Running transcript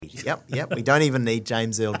Yep. We don't even need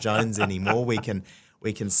James Earl Jones anymore. We can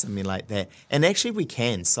simulate that, and actually we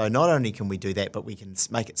can. So not only can we do that, but we can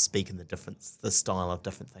make it speak in the style of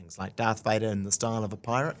different things, like Darth Vader in the style of a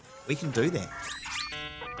pirate. We can do that.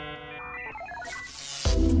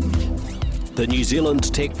 The New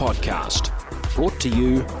Zealand Tech Podcast, brought to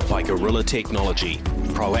you by Gorilla Technology,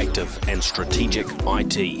 proactive and strategic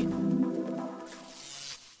IT.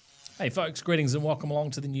 Hey folks, greetings and welcome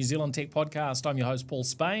along to the New Zealand Tech Podcast. I'm your host, Paul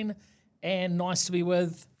Spain, and nice to be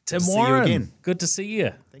with Tim Warren. See you again. Good to see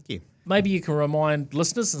you. Thank you. Maybe you can remind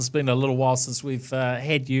listeners, it's been a little while since we've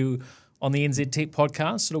had you on the NZ Tech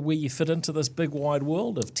Podcast, sort of where you fit into this big wide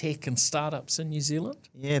world of tech and startups in New Zealand.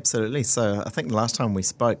 Yeah, absolutely. So I think the last time we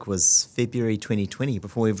spoke was February 2020,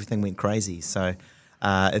 before everything went crazy. So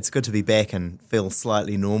it's good to be back and feel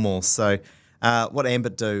slightly normal. So what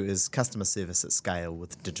Ambit do is customer service at scale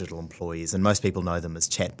with digital employees, and most people know them as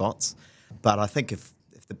chatbots. But I think if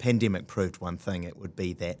the pandemic proved one thing, it would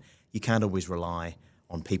be that you can't always rely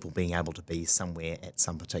on people being able to be somewhere at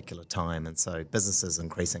some particular time. And so businesses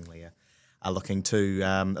increasingly are looking to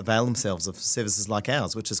avail themselves of services like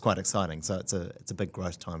ours, which is quite exciting. So it's a big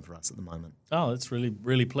growth time for us at the moment. Oh, it's really,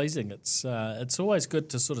 really pleasing. It's always good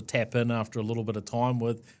to sort of tap in after a little bit of time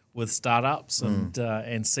with startups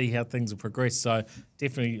and see how things have progressed. So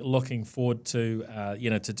definitely looking forward to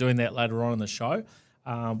to doing that later on in the show.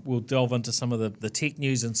 We'll delve into some of the tech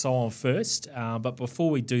news and so on first. But before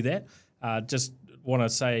we do that, just want to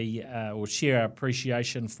say or share our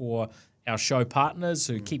appreciation for our show partners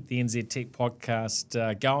who keep the NZ Tech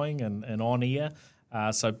Podcast going and on air.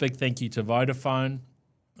 So big thank you to Vodafone,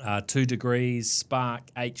 2 Degrees,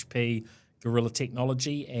 Spark, HP, Gorilla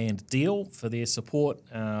Technology and Deal for their support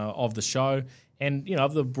of the show and,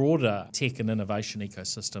 of the broader tech and innovation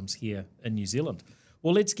ecosystems here in New Zealand.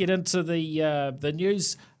 Well, let's get into the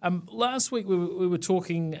news. Last week we were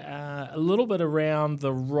talking a little bit around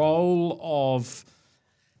the role of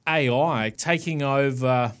AI taking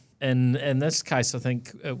over. In this case, I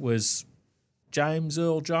think it was James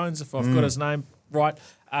Earl Jones, if I've got his name right,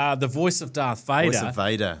 the voice of Darth Vader. Voice of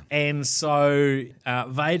Vader. And so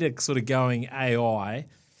Vader sort of going AI.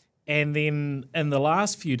 And then in the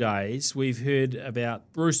last few days, we've heard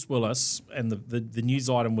about Bruce Willis, and the news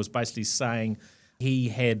item was basically saying he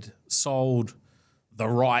had sold the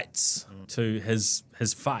rights to his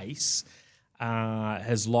face,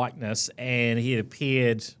 his likeness, and he had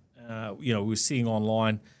appeared, we're seeing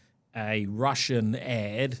online a Russian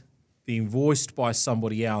ad being voiced by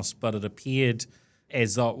somebody else, but it appeared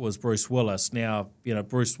as though it was Bruce Willis. Now,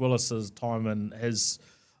 Bruce Willis's time in his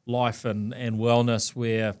life and wellness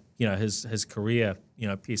where, his career,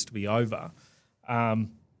 appears to be over.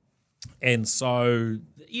 And so,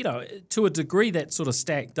 to a degree that sort of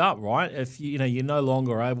stacked up, right? If, you're no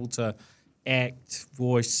longer able to act,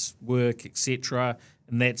 voice, work, etc.,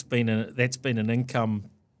 and that's been an income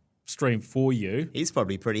stream for you. He's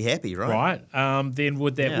probably pretty happy, right? Right. Then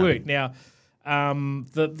would that work? Now,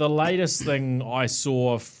 the latest thing I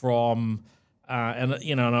saw from and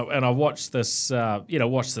I watched this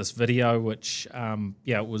video, which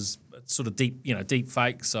it was sort of deep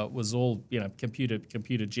fake, so it was all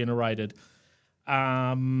computer generated.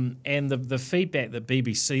 And the feedback that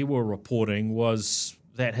BBC were reporting was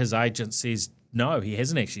that his agent says no, he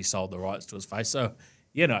hasn't actually sold the rights to his face. So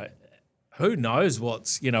who knows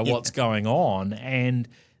what's going on, and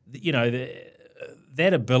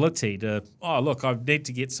that ability to I need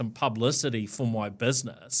to get some publicity for my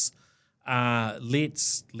business.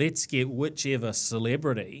 Let's get whichever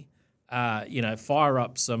celebrity, fire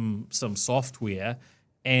up some software,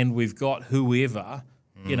 and we've got whoever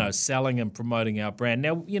selling and promoting our brand.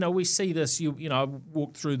 Now we see this. I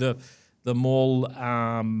walked through the mall,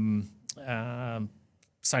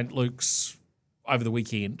 St. Luke's over the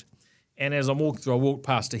weekend. And as I'm walking through, I walked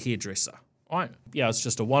past a hairdresser. Right? Yeah, it's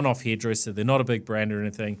just a one-off hairdresser. They're not a big brand or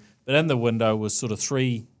anything. But in the window was sort of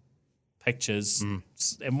 3 pictures,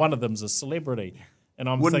 and one of them's a celebrity. And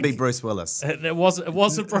I'm Wouldn't thinking, be Bruce Willis. It wasn't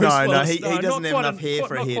Bruce Willis. No, he doesn't have enough hair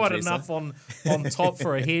for a hairdresser. Not quite enough on top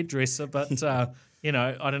for a hairdresser, but I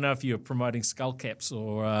don't know if you're promoting skull caps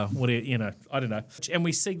or whatever. I don't know. And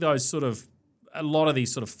we see those sort of a lot of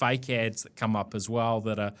these sort of fake ads that come up as well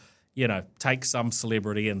that are take some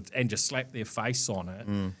celebrity and just slap their face on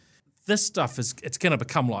it. This stuff it's going to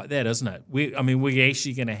become like that, isn't it? We're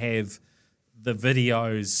actually going to have the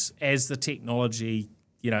videos as the technology,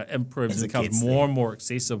 improves and becomes more and more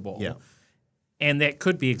accessible. Yeah. And that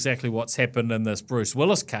could be exactly what's happened in this Bruce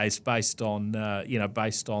Willis case, based on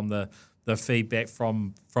the feedback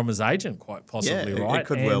from his agent, quite possibly, right? It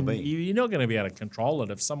could well be. You're not going to be able to control it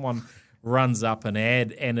if someone runs up an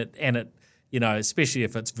ad and it especially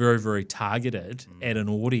if it's very, very targeted at an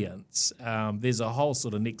audience, there's a whole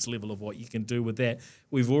sort of next level of what you can do with that.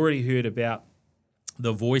 We've already heard about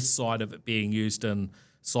the voice side of it being used in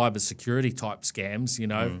cybersecurity type scams,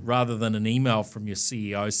 rather than an email from your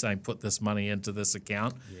CEO saying, put this money into this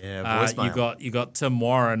account. Yeah, voicemail. You got Tim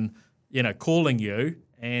Warren, calling you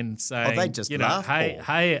and saying, they just laugh,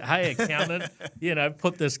 hey, accountant,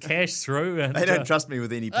 put this cash through. And, they don't trust me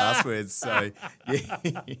with any passwords, so yeah.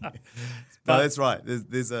 No, that's right.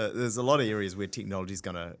 There's a lot of areas where technology is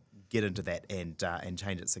going to get into that and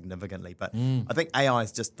change it significantly. But I think AI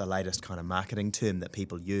is just the latest kind of marketing term that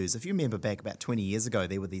people use. If you remember back about 20 years ago,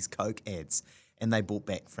 there were these Coke ads, and they brought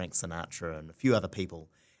back Frank Sinatra and a few other people,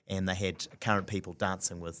 and they had current people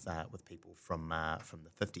dancing with people from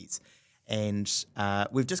the 50s. And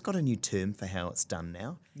we've just got a new term for how it's done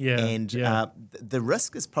now. The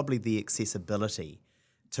risk is probably the accessibility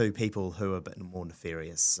to people who are a bit more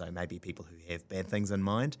nefarious, so maybe people who have bad things in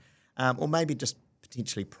mind, or maybe just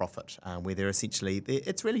potentially profit, where they're essentially,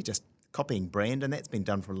 it's really just copying brand, and that's been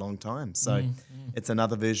done for a long time. So it's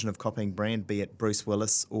another version of copying brand, be it Bruce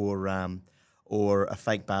Willis or a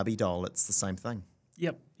fake Barbie doll. It's the same thing.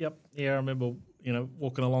 Yep. Yeah, I remember,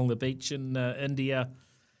 walking along the beach in India,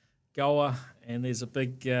 Goa, and there's a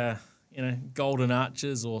big, golden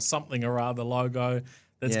arches or something or other logo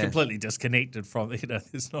that's completely disconnected from,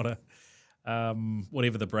 there's not a,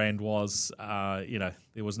 whatever the brand was,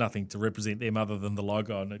 there was nothing to represent them other than the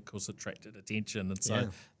logo, and of course attracted attention. And so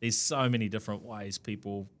there's so many different ways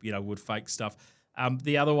people, would fake stuff.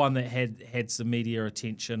 The other one that had some media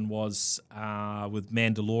attention was with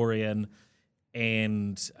Mandalorian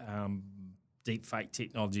and deepfake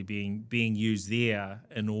technology being used there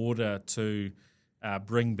in order to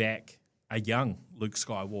bring back a young Luke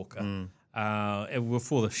Skywalker. And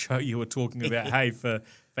before the show, you were talking about, hey, for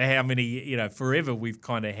how many, forever we've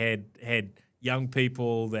kind of had young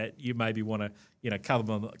people that you maybe want to,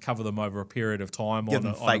 cover them over a period of time. Give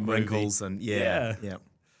them fake on a wrinkles and yeah.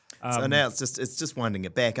 So now it's just winding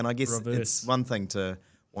it back, and I guess it's one thing to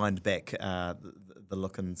wind back the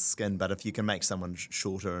look and skin, but if you can make someone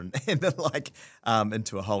shorter and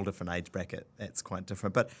into a whole different age bracket, that's quite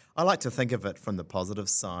different. But I like to think of it from the positive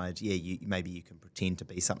side. Yeah, maybe you can pretend to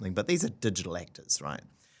be something, but these are digital actors, right?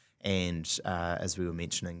 And as we were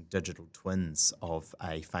mentioning, digital twins of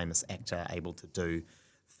a famous actor able to do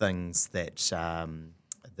things that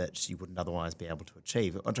you wouldn't otherwise be able to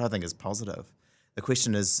achieve, which I think is positive. The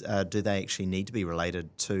question is, do they actually need to be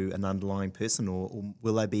related to an underlying person, or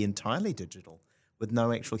will they be entirely digital with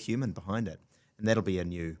no actual human behind it? And that'll be a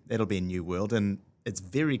new world, and it's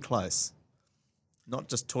very close. Not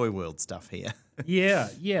just toy world stuff here. Yeah.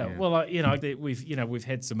 Well, we've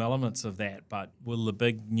had some elements of that, but will the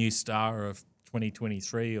big new star of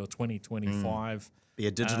 2023 or 2025 be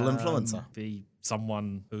a digital influencer? Be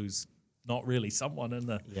someone who's not really someone in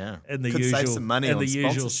the Could usual save some money on the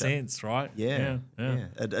usual sponsorship. sense, right? Yeah.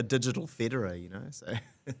 A digital Federer, So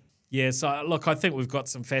yeah. So look, I think we've got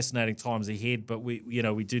some fascinating times ahead, but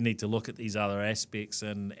we do need to look at these other aspects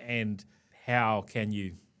and how can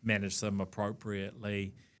you manage them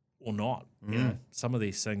appropriately or not. Some of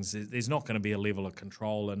these things, there's not going to be a level of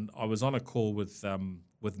control. And I was on a call with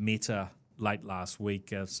Meta late last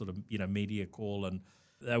week, a sort of media call, and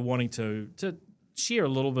they're wanting to share a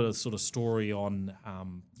little bit of sort of story on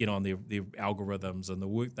on the algorithms and the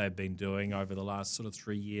work they've been doing over the last sort of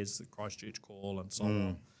 3 years, the Christchurch call and so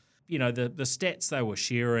on. The stats they were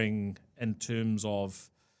sharing in terms of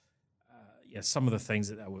some of the things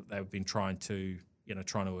that they've been trying to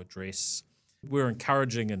address. We're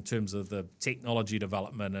encouraging in terms of the technology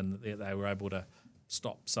development, and they were able to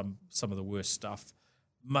stop some of the worst stuff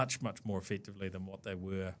much, much more effectively than what they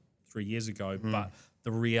were 3 years ago. But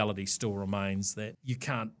the reality still remains that you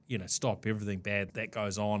can't, stop everything bad that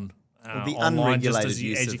goes on the online unregulated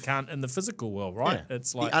just as you can't in the physical world, right? Yeah.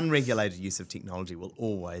 It's like the unregulated use of technology will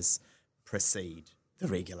always precede the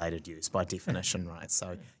regulated use by definition, right?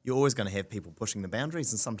 So you're always going to have people pushing the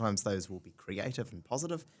boundaries, and sometimes those will be creative and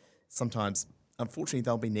positive. Sometimes, unfortunately,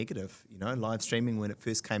 they'll be negative. Live streaming when it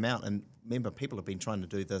first came out, and remember, people have been trying to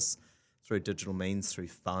do this through digital means, through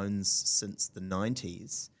phones since the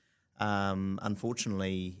 90s.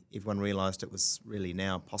 Unfortunately, everyone realised it was really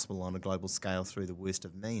now possible on a global scale through the worst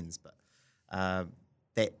of means, but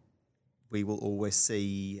that we will always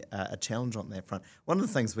see a challenge on that front. One of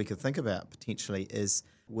the things we could think about potentially is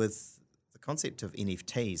with the concept of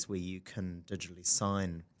NFTs, where you can digitally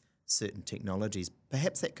sign certain technologies,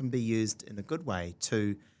 perhaps that can be used in a good way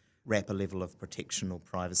to wrap a level of protection or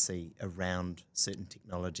privacy around certain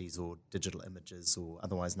technologies or digital images, or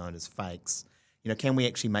otherwise known as fakes. Can we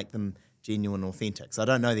actually make them genuine, authentic. So I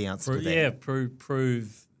don't know the answer to that. Yeah,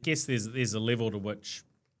 prove. I guess there's a level to which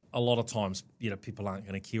a lot of times, people aren't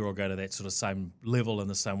going to care or go to that sort of same level in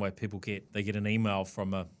the same way people get an email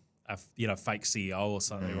from a fake CEO or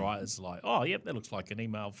something, right? It's like, oh, yep, that looks like an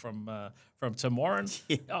email from Tim Warren.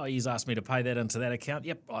 Yeah. Oh, he's asked me to pay that into that account.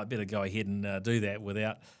 Yep, I better go ahead and do that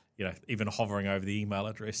without even hovering over the email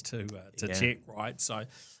address to check, right? So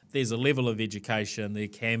there's a level of education. There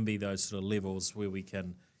can be those sort of levels where we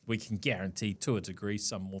can guarantee to a degree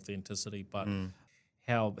some authenticity, but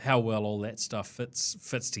how well all that stuff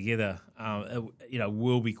fits together,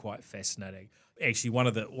 will be quite fascinating. Actually, one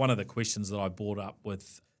of the questions that I brought up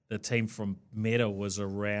with the team from Meta was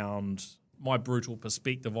around my brutal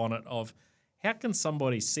perspective on it of how can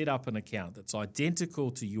somebody set up an account that's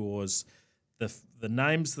identical to yours, the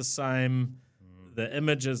name's the same, the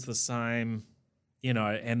image is the same,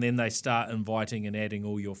 and then they start inviting and adding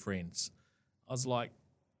all your friends. I was like,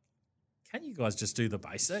 can't you guys just do the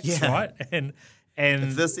basics, right? And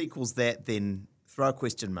if this equals that, then throw a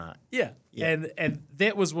question mark. Yeah. And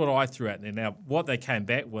that was what I threw at them. Now, what they came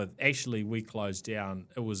back with, actually, we closed down.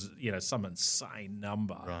 It was some insane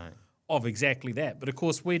number of exactly that. But of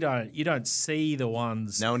course, you don't see the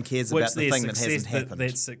ones. No one cares about the thing that hasn't happened.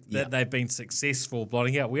 That they've been successful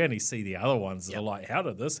blotting out. We only see the other ones that are like, how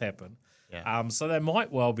did this happen? Yeah. So they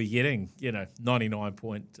might well be getting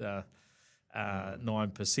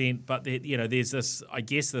 99.9%, but there's this, I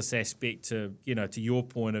guess, this aspect to to your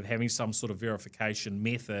point of having some sort of verification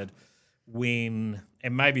method and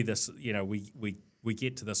maybe this we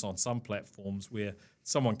get to this on some platforms where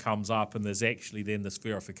someone comes up and there's actually then this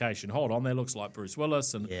verification. Hold on, that looks like Bruce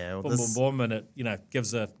Willis, and boom, boom, boom, and it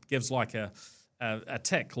gives like a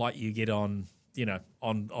tick like you get on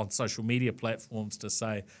on social media platforms to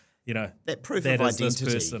say. That proof that of is identity,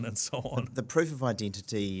 this person and so on. The proof of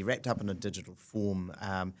identity wrapped up in a digital form,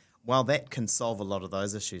 while that can solve a lot of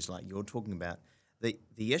those issues like you're talking about, the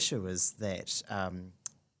issue is that on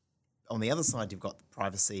the other side you've got the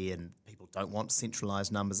privacy and people don't want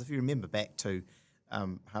centralised numbers. If you remember back to,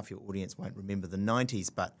 half your audience won't remember the 90s,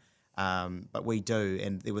 but we do,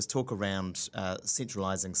 and there was talk around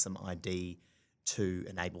centralising some ID to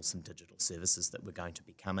enable some digital services that were going to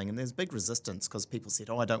be coming. And there's big resistance because people said,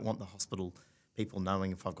 I don't want the hospital people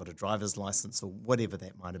knowing if I've got a driver's license or whatever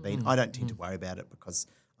that might have been. I don't tend to worry about it because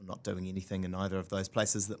I'm not doing anything in either of those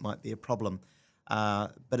places that might be a problem.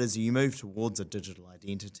 But as you move towards a digital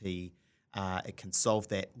identity, it can solve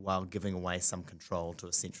that while giving away some control to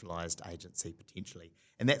a centralised agency potentially.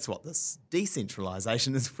 And that's what this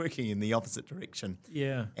decentralisation is working in the opposite direction.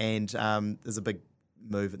 Yeah. And there's a big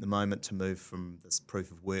move at the moment to move from this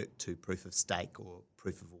proof of work to proof of stake or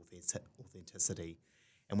proof of authenticity,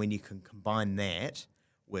 and when you can combine that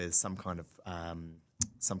with some kind of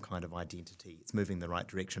identity, it's moving in the right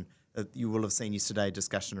direction. You will have seen yesterday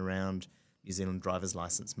discussion around New Zealand driver's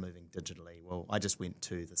license moving digitally. Well, I just went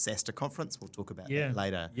to the SASTA conference. We'll talk about that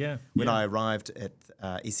later. Yeah. When I arrived at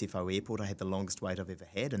SFO Airport, I had the longest wait I've ever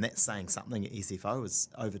had, and that's saying something at SFO. It was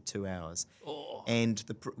over 2 hours. Oh. And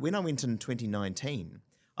when I went in 2019,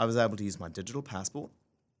 I was able to use my digital passport,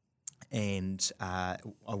 and I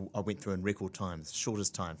went through in record time,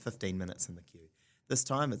 shortest time, 15 minutes in the queue. This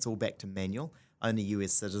time, it's all back to manual. Only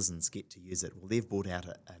US citizens get to use it. Well, they've brought out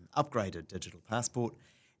an upgraded digital passport,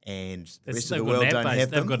 and the rest of the world don't have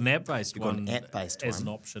them. They've got an app-based one an app-based as one.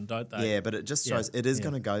 an option, don't they? Yeah, but it just shows it is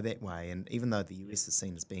going to go that way. And even though the US is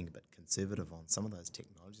seen as being a bit conservative on some of those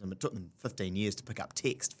technologies, it took them 15 years to pick up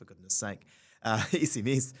text, for goodness sake,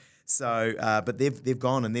 SMS. So, but they've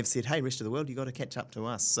gone and they've said, hey, rest of the world, you've got to catch up to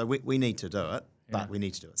us. So we need to do it, but we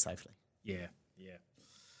need to do it safely. Yeah.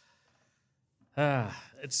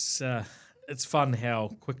 It's fun how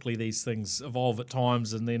quickly these things evolve at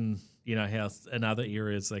times, and then how in other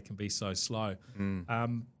areas they can be so slow. Now,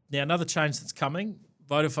 another change that's coming,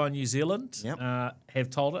 Vodafone New Zealand have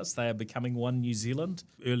told us they are becoming One New Zealand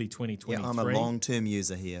early 2023. Yeah, I'm a long-term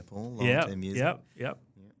user here, Paul. Long-term user. Yep.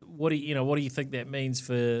 What do you think that means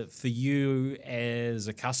for you as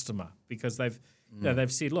a customer? Because they've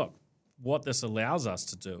said, look, what this allows us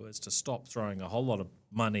to do is to stop throwing a whole lot of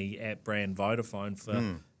money at brand Vodafone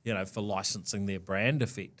for licensing their brand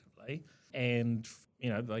effectively, and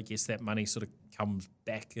I guess that money sort of comes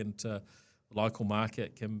back into the local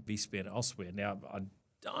market, can be spent elsewhere. Now, I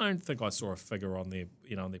don't think I saw a figure on their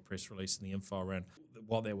on their press release and the info around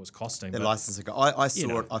what that was costing. The licensing, I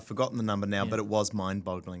saw it. I've forgotten the number now, but it was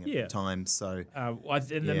mind-boggling at the time. So,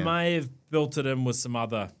 they may have built it in with some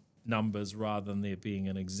other numbers rather than there being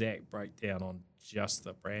an exact breakdown on just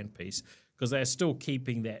the brand piece. because they're still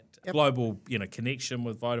keeping that global, connection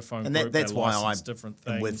with Vodafone And Group. that's they why license I'm different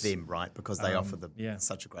things with them, right? Because they offer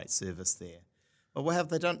such a great service there. But what have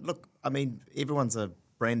they done? Look, I mean, everyone's a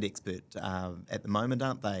brand expert at the moment,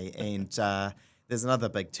 aren't they? And there's another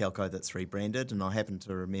big telco that's rebranded, and I happen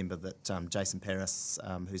to remember that Jason Paris,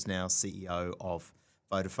 who's now CEO of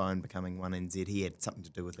Vodafone, becoming 1NZ, he had something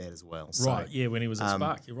to do with that as well. Right, So, when he was at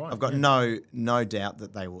Spark, you're right. I've got no doubt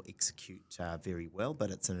that they will execute very well,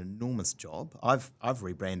 but it's an enormous job. I've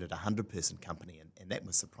rebranded a 100-person company, and that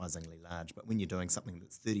was surprisingly large. But when you're doing something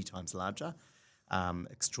that's 30 times larger,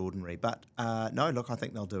 extraordinary. But no, look, I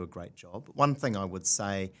think they'll do a great job. One thing I would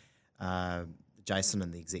say, Jason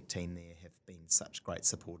and the exec team there have been such great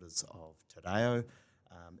supporters of Te Reo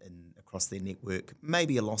across their network.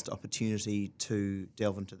 Maybe a lost opportunity to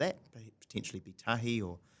delve into that, potentially be Tahi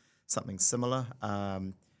or something similar.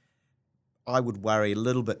 I would worry a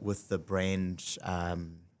little bit with the brand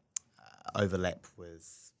overlap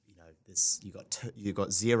with, you've got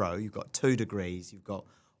Xero, you've got 2 Degrees, you've got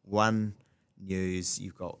One News,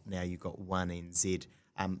 you've got 1NZ.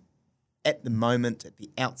 At the moment, at the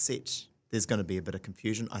outset, there's going to be a bit of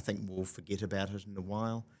confusion. I think we'll forget about it in a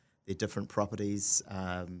while. They're different properties.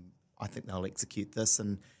 I think they'll execute this,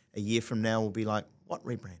 and a year from now we'll be like, what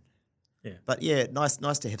rebrand? Yeah. But yeah, nice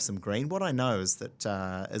to have some green. What I know is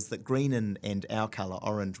that green and our colour,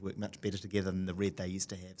 orange, work much better together than the red they used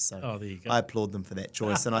to have. So there you go. I applaud them for that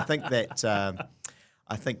choice, and I think that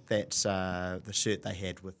the shirt they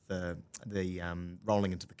had with the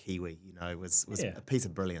rolling into the kiwi, was a piece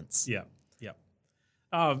of brilliance. Yeah.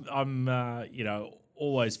 I'm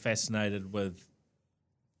always fascinated with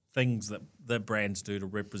things that brands do to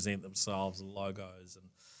represent themselves and logos,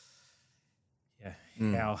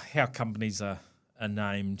 and how companies are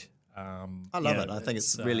named. I love it. I think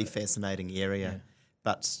it's a really fascinating area.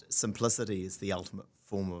 But simplicity is the ultimate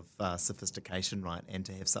form of sophistication, right? And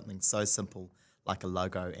to have something so simple like a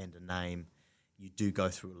logo and a name, you do go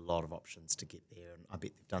through a lot of options to get there. And I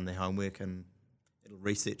bet they've done their homework, and it'll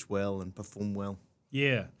research well and perform well.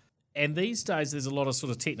 Yeah. And these days there's a lot of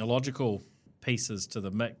sort of technological pieces to the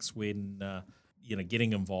mix when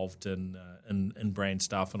getting involved in brand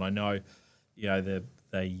stuff. And I know they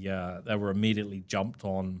were immediately jumped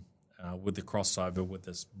on with the crossover with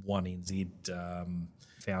this 1NZ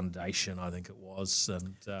foundation, I think it was,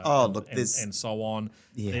 and so on.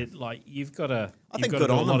 Yeah. You've got to do good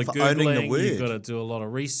a on lot them of for owning the Googling, word. you've got to do a lot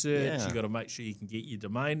of research, Yeah. you've got to make sure you can get your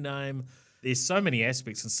domain name. There's so many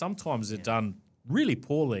aspects, and sometimes they're done really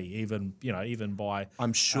poorly, even by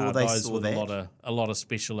I'm sure they those saw with that. a lot of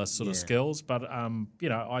specialist sort of skills. But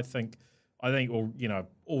I think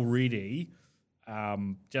already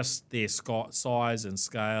just their size and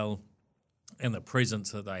scale and the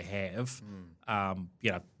presence that they have,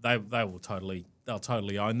 they'll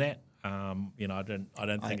totally own that. I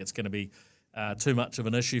don't think it's going to be too much of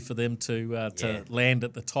an issue for them to land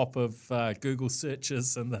at the top of Google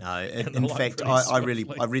searches and the. No, and in the fact, like I pretty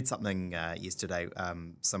read something yesterday.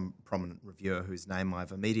 Some prominent reviewer whose name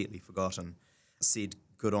I've immediately forgotten said,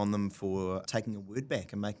 "Good on them for taking a word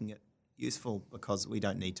back and making it useful, because we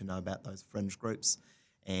don't need to know about those fringe groups,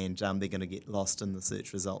 and they're going to get lost in the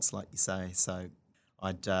search results, like you say." So,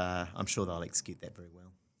 I'm sure they'll execute that very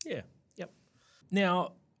well. Yeah. Yep.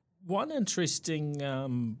 Now, one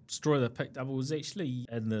interesting story that I picked up was actually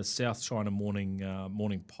in the South China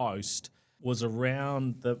Morning Post, was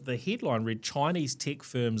around the headline read, Chinese tech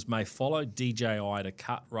firms may follow DJI to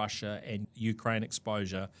cut Russia and Ukraine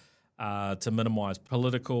exposure to minimise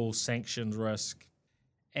political sanctions risk.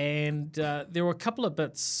 And there were a couple of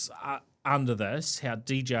bits under this, how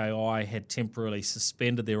DJI had temporarily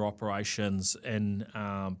suspended their operations in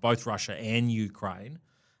both Russia and Ukraine,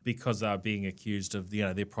 because they were being accused of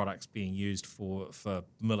their products being used for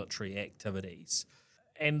military activities.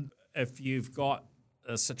 And if you've got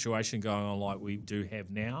a situation going on like we do have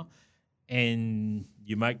now, and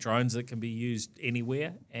you make drones that can be used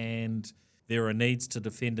anywhere, and there are needs to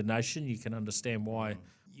defend a nation, you can understand why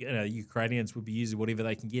Ukrainians would be using whatever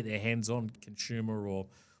they can get their hands on, consumer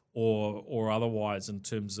or otherwise, in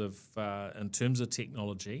terms of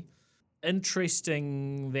technology.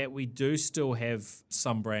 Interesting that we do still have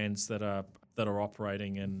some brands that are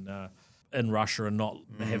operating in Russia and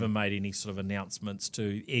haven't made any sort of announcements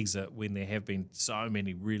to exit, when there have been so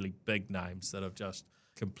many really big names that have just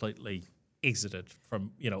completely exited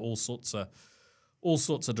from all sorts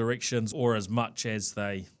of directions, or as much as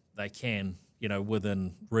they can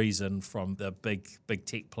within reason, from the big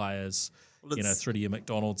tech players. Through to your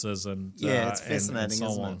McDonald's and it's fascinating, and so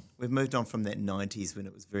isn't on. it? We've moved on from that 90s when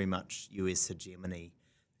it was very much US hegemony,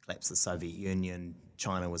 collapse of the Soviet Union.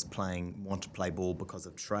 China want to play ball because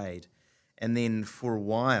of trade, And then for a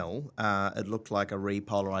while, it looked like a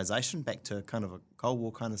repolarization back to kind of a Cold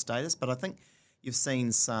War kind of status. But I think you've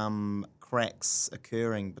seen some cracks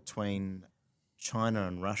occurring between China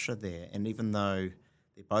and Russia there. And even though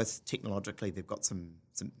they're both technologically, they've got some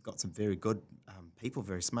very good people,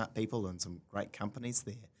 very smart people, and some great companies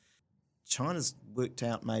there. China's worked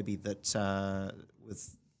out maybe that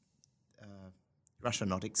with Russia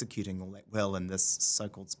not executing all that well in this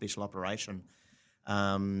so-called special operation.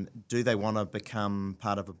 Do they want to become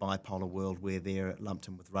part of a bipolar world where they're lumped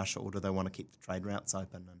in with Russia, or do they want to keep the trade routes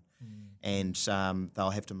open? And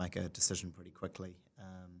they'll have to make a decision pretty quickly,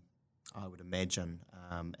 I would imagine.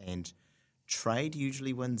 And trade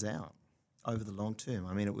usually wins out over the long term.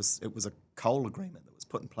 I mean, it was a coal agreement that was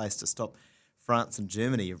put in place to stop France and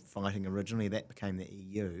Germany fighting originally. That became the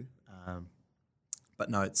EU.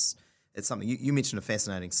 But no, it's something. You mentioned a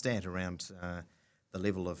fascinating stat around the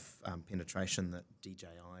level of penetration that DJI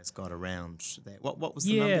has got around that. What was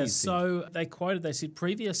the number you said? So they said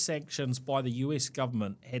previous sanctions by the US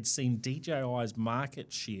government had seen DJI's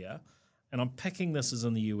market share, and I'm picking this as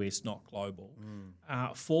in the US, not global,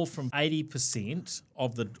 fall from 80%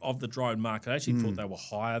 of the drone market. I actually thought they were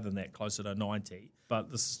higher than that, closer to 90%, but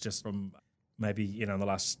this is just from maybe in the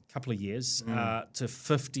last couple of years to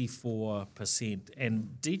 54%.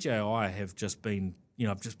 And DJI have just been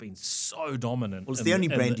so dominant. Well, it's the only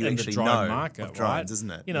brand you actually know market, of drones, right?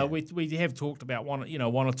 isn't it? We have talked about one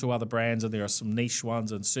or two other brands, and there are some niche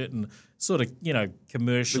ones and certain sort of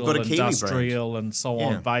commercial, industrial, and so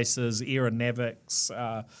on bases. Aeronavix,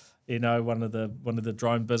 one of the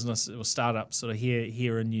drone business or startups sort of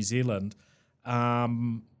here in New Zealand.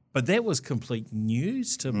 But that was complete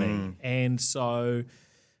news to me, and so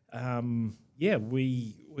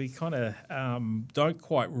we kind of don't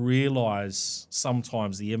quite realise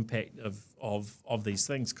sometimes the impact of these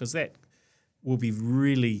things, because that will be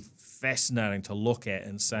really fascinating to look at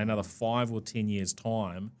and say another 5 or 10 years'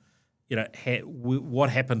 time, what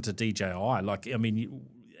happened to DJI? Like, I mean,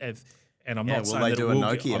 and I'm not saying that it will.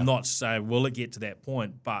 I'm not saying will it get to that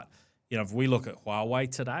point, but if we look at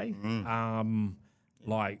Huawei today,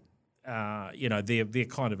 they're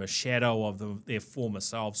kind of a shadow of their former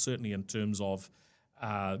selves, certainly in terms of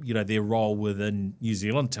their role within New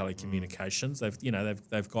Zealand telecommunications.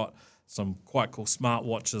 They've got some quite cool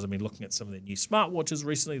smartwatches. I mean, looking at some of their new smartwatches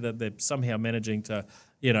recently that they're somehow managing to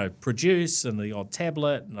produce, and the odd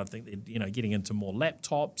tablet, and I think they're getting into more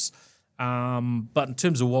laptops. But in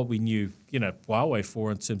terms of what we knew Huawei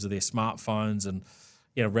for in terms of their smartphones and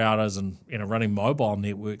routers and running mobile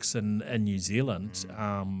networks in New Zealand,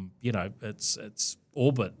 it's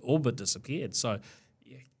orbit disappeared. So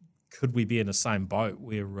could we be in the same boat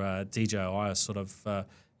where DJI are sort of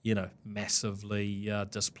massively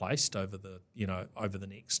displaced over the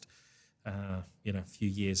next few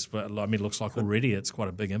years? But I mean, it looks like already it's quite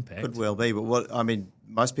a big impact. Could well be, but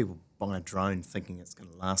most people buy a drone thinking it's going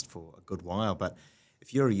to last for a good while, but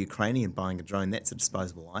if you're a Ukrainian buying a drone, that's a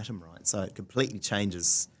disposable item, right? So it completely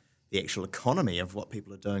changes the actual economy of what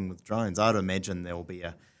people are doing with drones. I would imagine there will be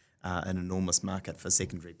an enormous market for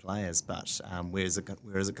secondary players, but where is it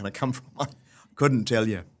going to come from? I couldn't tell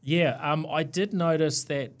you. Yeah, I did notice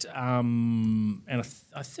that, and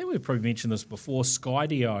I think we probably mentioned this before,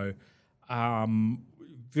 Skydio,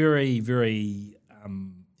 very, very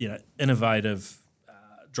innovative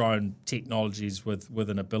drone technologies with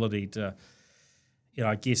an ability to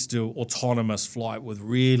I guess do autonomous flight with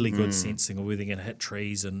really good sensing of where they're going to hit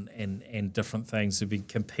trees and different things. They've been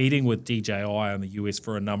competing with DJI in the US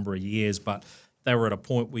for a number of years, but they were at a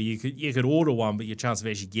point where you could order one, but your chance of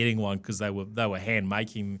actually getting one, because they were hand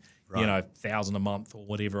making, $1,000 a month or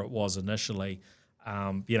whatever it was initially,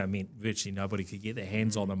 meant virtually nobody could get their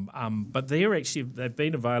hands on them. But they've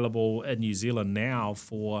been available in New Zealand now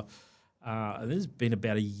for. It's been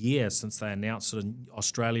about a year since they announced sort of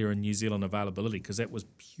Australia and New Zealand availability, because that was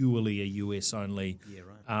purely a US only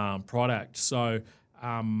product. So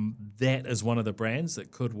that is one of the brands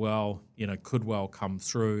that could well come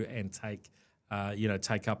through and take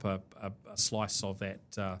up a slice of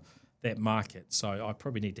that market. So I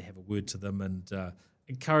probably need to have a word to them and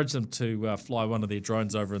encourage them to fly one of their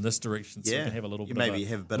drones over in this direction, so we can have a little bit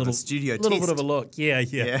of a studio test. Little bit of a look.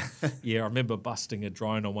 Yeah. I remember busting a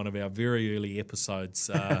drone on one of our very early episodes,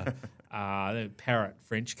 Parrot,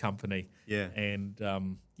 French company. Yeah. And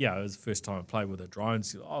it was the first time I played with a drone.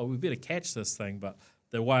 So, we better catch this thing. But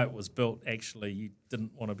the way it was built, actually, you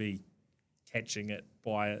didn't want to be catching it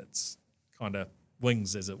by its kind of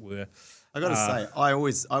wings, as it were. I got to say, I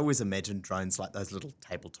always imagined drones like those little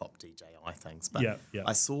tabletop DJI things. But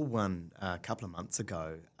I saw one a couple of months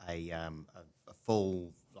ago, a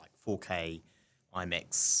full 4K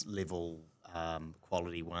IMAX level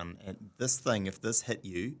quality one. And this thing, if this hit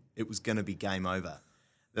you, it was going to be game over.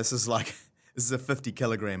 This is a 50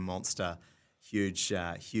 kilogram monster, huge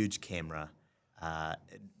camera,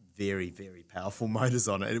 very, very powerful motors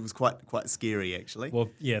on it. It was quite scary, actually. Well,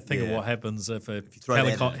 think of what happens if a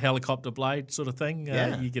helicopter blade sort of thing,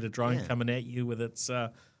 you get a drone coming at you with its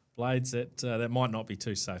blades. That might not be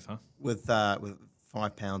too safe, huh? With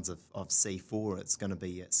 5 pounds of C4, it's going to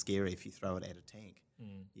be scary if you throw it at a tank.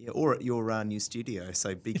 Yeah, or at your new studio.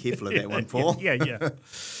 So be careful of that one, Paul. Yeah.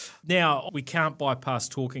 Now, we can't bypass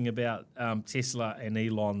talking about Tesla and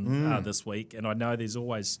Elon this week, and I know there's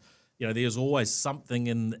always something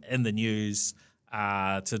in the news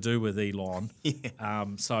to do with Elon.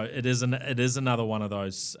 So it is another one of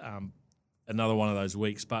those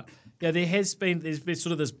weeks. But there's been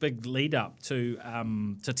sort of this big lead up to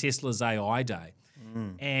Tesla's AI Day.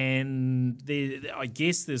 And I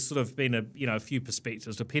guess there's sort of been a few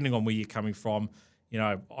perspectives depending on where you're coming from.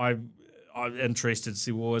 I'm interested to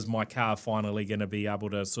see, well, is my car finally going to be able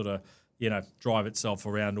to sort of drive itself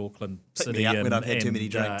around Auckland City when I've had too many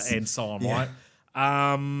drinks and so on, right?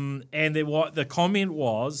 And the comment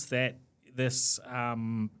was that this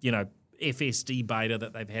FSD beta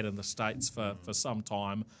that they've had in the States for some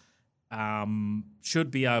time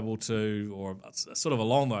should be able to, or sort of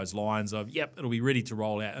along those lines of, it'll be ready to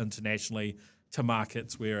roll out internationally to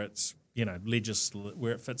markets where it's,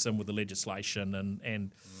 where it fits in with the legislation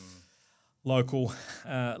and local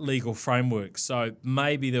legal frameworks. So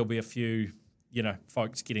maybe there'll be a few,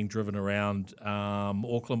 folks getting driven around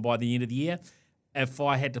Auckland by the end of the year. If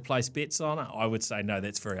I had to place bets on it, I would say no,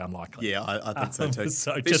 that's very unlikely. Yeah, I think so too.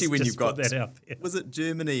 So especially when you've got that out there. Was it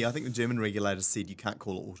Germany? I think the German regulators said you can't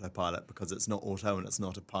call it autopilot because it's not auto and it's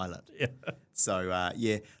not a pilot. Yeah. So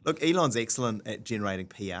look, Elon's excellent at generating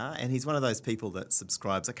PR, and he's one of those people that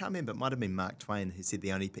subscribes. I can't remember; it might have been Mark Twain who said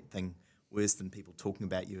the only thing worse than people talking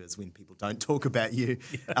about you is when people don't talk about you.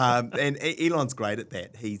 And Elon's great at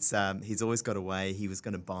that. He's always got a way. He was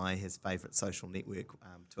going to buy his favourite social network,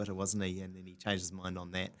 Twitter, wasn't he? And then he changed his mind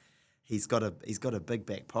on that. He's got a big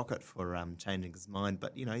back pocket for changing his mind.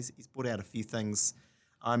 But he's brought out a few things.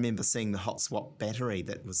 I remember seeing the hot swap battery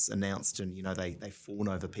that was announced, and they fawn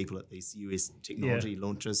over people at these US technology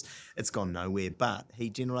launches. It's gone nowhere, but he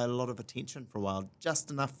generated a lot of attention for a while,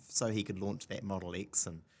 just enough so he could launch that Model X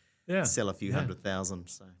and sell a few 100,000.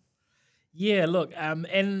 So, look,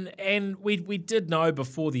 and we did know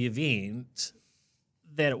before the event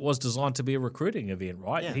that it was designed to be a recruiting event,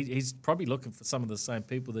 right? Yeah. He's probably looking for some of the same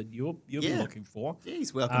people that you're looking for. Yeah,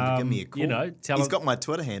 he's welcome to give me a call. He's got my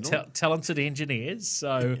Twitter handle. Talented engineers.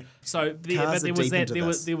 So but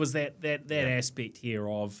there was that aspect here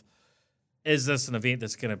of, is this an event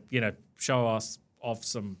that's going to show us off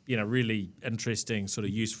some really interesting sort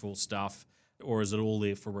of useful stuff, or is it all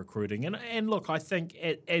there for recruiting? And look, I think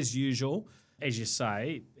as usual, as you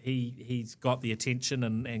say, he's got the attention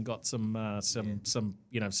and got some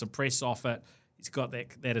press off it. He's got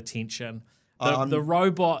that attention. The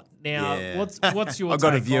robot now. What's your I've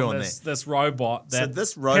got a take view on this robot?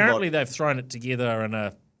 This robot, apparently they've thrown it together in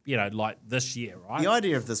a like this year, right? The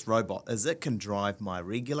idea of this robot is it can drive my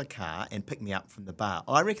regular car and pick me up from the bar.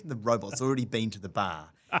 I reckon the robot's already been to the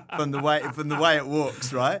bar. From the way it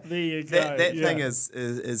walks, right? There you go. That thing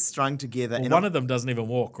is strung together. Well, one of them doesn't even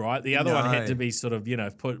walk, right? The other one had to be sort of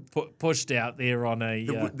pushed out there on a.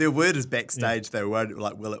 Their word is backstage. They were worried,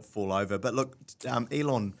 like, will it fall over? But look,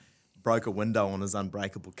 Elon broke a window on his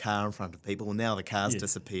unbreakable car in front of people, and now the car's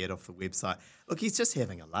disappeared off the website. Look, he's just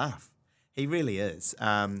having a laugh. He really is.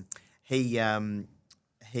 I've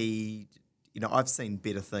seen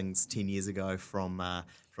better things 10 years ago from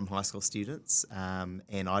high school students,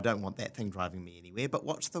 and I don't want that thing driving me anywhere. But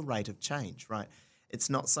watch the rate of change, right? It's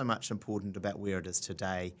not so much important about where it is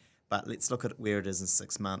today, but let's look at where it is in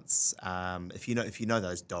 6 months. If you know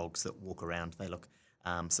those dogs that walk around, they look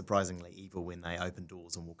surprisingly evil when they open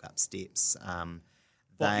doors and walk up steps.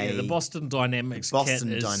 The Boston Dynamics cat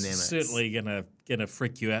is certainly gonna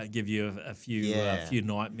freak you out, give you a few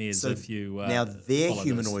nightmares. So now they're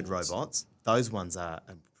humanoid robots. Those ones are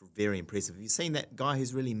very impressive. Have you seen that guy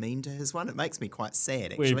who's really mean to his one? It makes me quite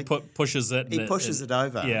sad, actually. Where he pushes it. He pushes it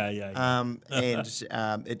over. Yeah.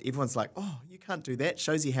 Everyone's like, oh, you can't do that.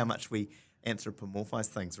 Shows you how much we anthropomorphize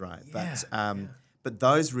things, right? Yeah. But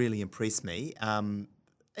those really impress me.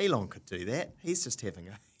 Elon could do that. He's just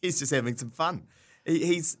having some fun.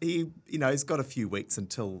 He's got a few weeks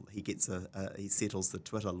until he gets he settles the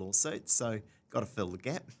Twitter lawsuit, so got to fill the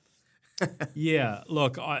gap. Yeah,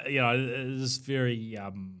 look, it is very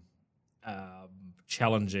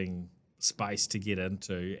challenging space to get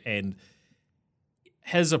into, and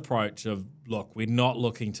his approach of, look, we're not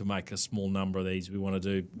looking to make a small number of these. We want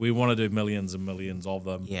to do millions and millions of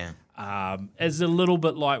them. Yeah. Is a little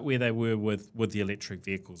bit like where they were with the electric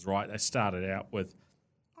vehicles, right? They started out with.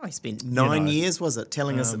 I spent 9 years, was it,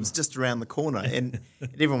 telling us it was just around the corner, and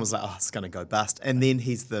everyone was like, "Oh, it's going to go bust." And then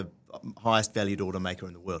he's the highest valued automaker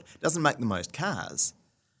in the world. Doesn't make the most cars,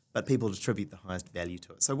 but people attribute the highest value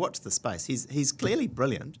to it. So watch the space. He's clearly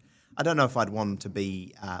brilliant. I don't know if I'd want him to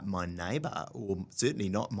be my neighbour, or certainly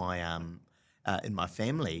not my in my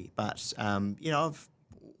family. But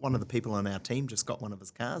one of the people on our team just got one of his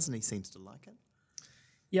cars, and he seems to like it.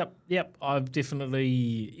 Yep. I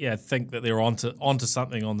definitely think that they're onto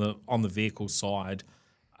something on the vehicle side,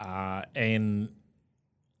 and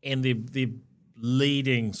they're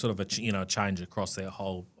leading sort of a change across their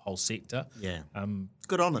whole sector. Yeah,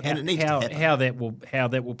 good on it, and it needs to happen. How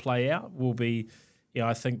that will play out will be,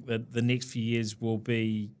 I think that the next few years will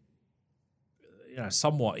be,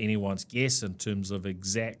 somewhat anyone's guess in terms of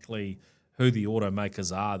exactly who the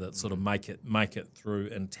automakers are that sort of make it through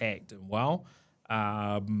intact and well.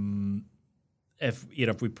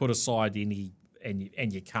 If we put aside any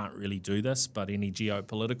and you can't really do this, but any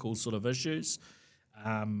geopolitical sort of issues,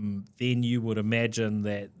 then you would imagine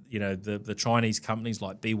that the Chinese companies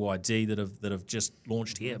like BYD that have just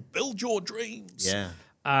launched here, build your dreams. Yeah.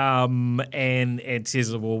 And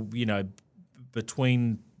Tesla will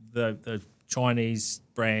between the Chinese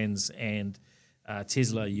brands and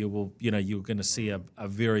Tesla, you're going to see a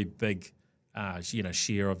very big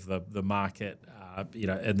share of the market,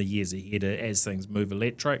 in the years ahead as things move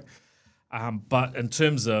electric. But in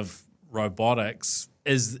terms of robotics,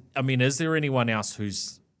 is there anyone else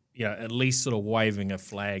who's at least sort of waving a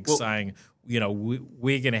flag saying,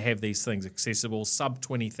 we're going to have these things accessible, sub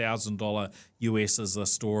 $20,000 US is the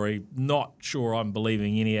story. Not sure I'm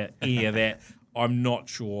believing any of that. I'm not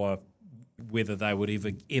sure whether they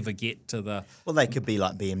would ever get to the... Well, they could be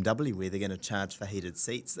like BMW, where they're going to charge for heated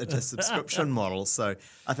seats. It's a subscription model, so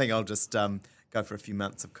I think I'll just go for a few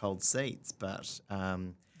months of cold seats. But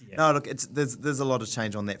no, look, there's a lot of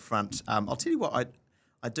change on that front. I'll tell you what,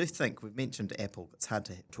 I do think, we've mentioned Apple. It's hard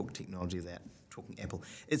to talk technology without talking Apple.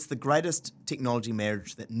 It's the greatest technology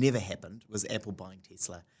marriage that never happened, was Apple buying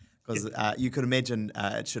Tesla. Because you could imagine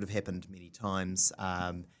it should have happened many times.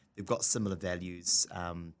 They've got similar values.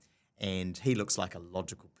 And he looks like a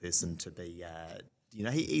logical person to be,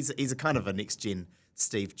 he's a kind of a next-gen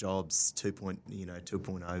Steve Jobs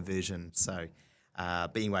 2.0 version. So,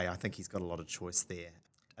 but anyway, I think he's got a lot of choice there.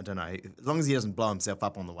 I don't know, as long as he doesn't blow himself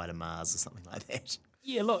up on the way to Mars or something like that.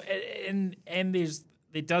 Yeah, look, and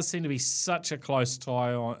there does seem to be such a close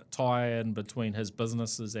tie-in between his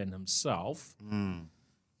businesses and himself. Mm.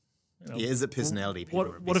 Is it personality?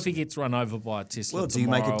 What if he gets run over by a Tesla? Well, do you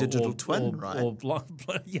make a digital twin, right?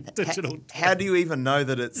 Digital twin. How do you even know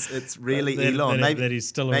that it's really Elon? That he's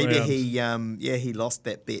still maybe around. he lost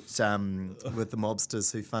that bet with the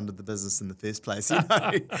mobsters who funded the business in the first place.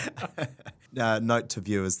 Note to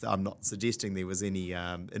viewers, I'm not suggesting there was any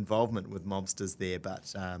involvement with mobsters there,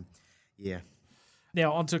 but yeah.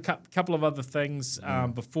 Now, on to a couple of other things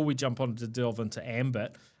before we jump on to delve into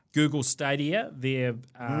Ambit. Google Stadia, their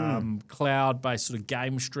cloud-based sort of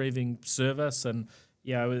game streaming service, and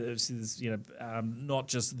not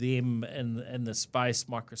just them in the space.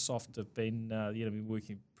 Microsoft have been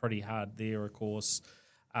working pretty hard there, of course,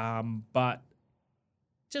 but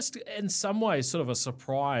just in some ways, sort of a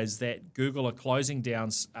surprise that Google are closing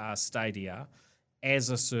down Stadia as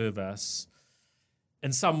a service.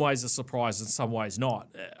 In some ways a surprise, in some ways not.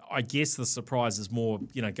 I guess the surprise is more,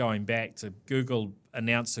 going back to Google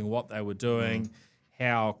announcing what they were doing,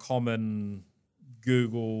 how common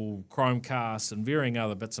Google Chromecast and varying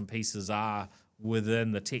other bits and pieces are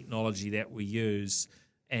within the technology that we use,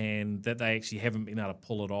 and that they actually haven't been able to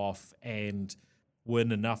pull it off and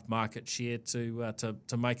win enough market share to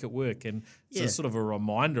make it work. And it's sort of a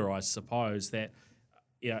reminder, I suppose, that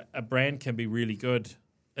a brand can be really good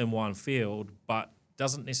in one field, but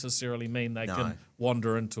doesn't necessarily mean they can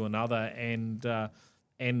wander into another and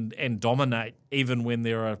dominate, even when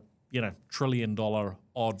they're a $1 trillion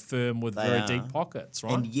odd firm with very deep pockets,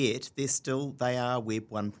 right? And yet they are Web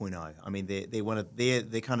 1.0. I mean,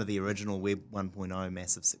 they're kind of the original Web 1.0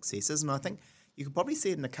 massive successes, and I think you could probably see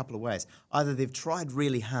it in a couple of ways. Either they've tried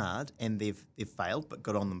really hard and they've failed, but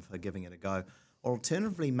good on them for giving it a go. Or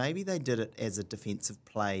alternatively, maybe they did it as a defensive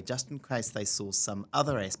play just in case they saw some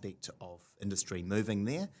other aspect of industry moving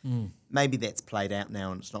there. Maybe that's played out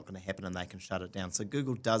now and it's not going to happen and they can shut it down. So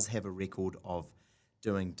Google does have a record of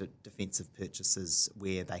doing defensive purchases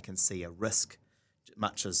where they can see a risk,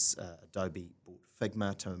 much as Adobe bought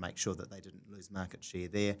Figma to make sure that they didn't lose market share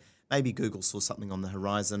there. Maybe Google saw something on the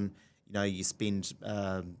horizon. You spend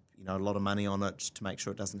a lot of money on it to make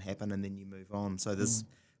sure it doesn't happen, and then you move on. So there's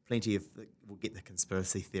plenty of, we'll get the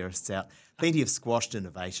conspiracy theorists out, plenty of squashed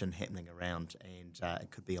innovation happening around, and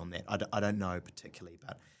it could be on that. I don't know particularly,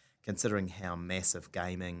 but considering how massive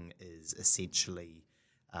gaming is essentially,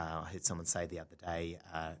 I heard someone say the other day,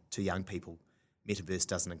 to young people, metaverse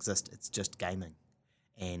doesn't exist, it's just gaming.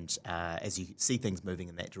 And as you see things moving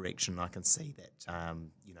in that direction, I can see that,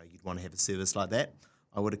 you'd want to have a service like that.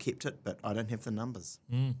 I would have kept it, but I don't have the numbers.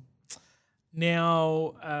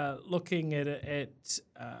 Now, looking at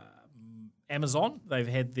Amazon, they've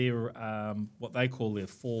had their what they call their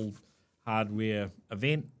fall hardware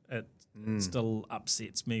event. It still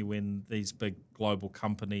upsets me when these big global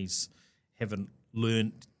companies haven't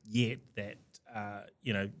learned yet that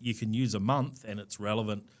you can use a month and it's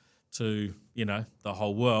relevant to the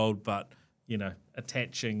whole world, but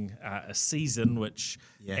attaching a season which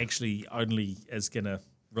actually only is going to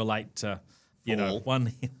relate to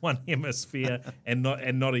one hemisphere and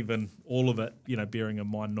not even all of it. Bearing in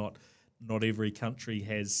mind not every country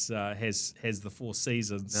has the 4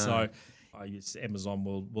 seasons. No. So I guess Amazon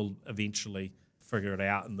will eventually figure it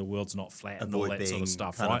out, and the world's not flat and all that sort of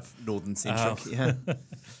stuff, right? Northern centric,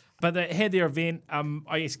 But they had their event.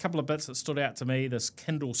 I guess a couple of bits that stood out to me. This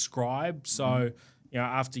Kindle Scribe. So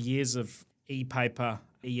after years of e-paper,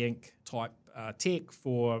 e-ink type tech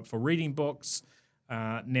for reading books,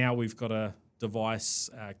 now we've got a device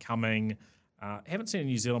coming. Haven't seen a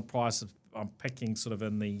New Zealand price. I'm picking sort of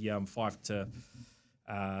in the $500 to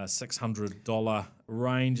 $600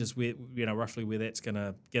 range is where roughly where that's going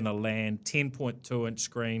to land. 10.2 inch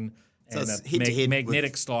screen. So and a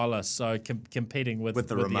magnetic stylus, so competing with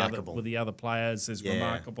the other players is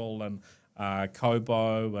Remarkable and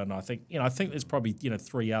Kobo, and I think there's probably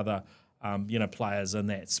 3 other players in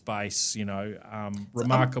that space.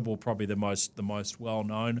 Remarkable probably the most well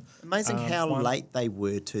known. Amazing how late they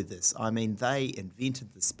were to this. I mean, they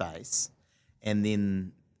invented the space, and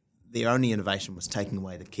then their only innovation was taking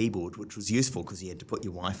away the keyboard, which was useful because you had to put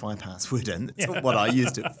your Wi-Fi password in. That's what I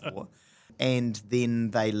used it for. And then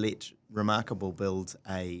they let Remarkable build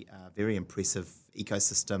a very impressive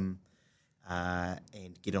ecosystem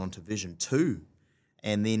and get onto Vision 2.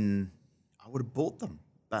 And then I would have bought them,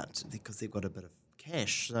 but because they've got a bit of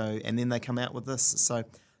cash. And then they come out with this. So, I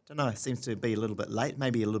don't know, it seems to be a little bit late,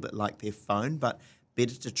 maybe a little bit like their phone, but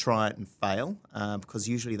better to try it and fail because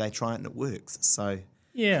usually they try it and it works. So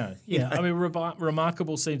Yeah. I mean,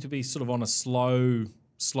 Remarkable seem to be sort of on a slow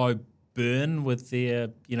burn with their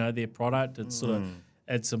product. It's sort of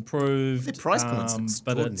it's improved. Their price point's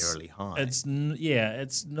extraordinarily high.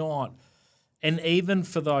 It's not, and even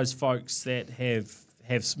for those folks that have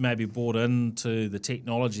maybe bought into the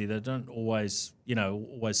technology, they don't always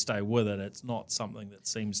stay with it. It's not something that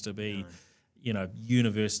seems to be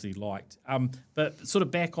universally liked. But sort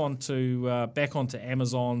of back onto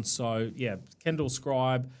Amazon. So Kindle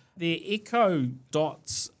Scribe, their Echo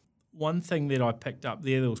Dots. One thing that I picked up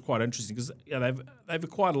there that was quite interesting because they've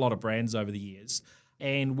acquired a lot of brands over the years,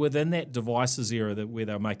 and within that devices era where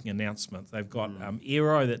they're making announcements, they've got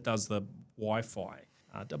Aero that does the Wi-Fi,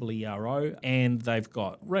 EERO, and they've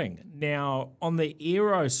got Ring. Now on the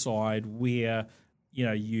Aero side, where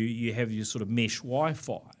you have your sort of mesh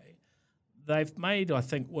Wi-Fi, they've made, I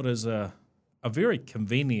think, what is a very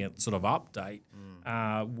convenient sort of update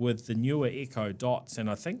with the newer Echo Dots, and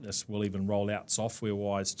I think this will even roll out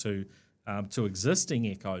software-wise to existing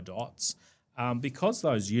Echo Dots, because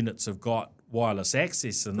those units have got wireless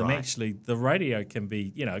access in them. Right. Actually, the radio can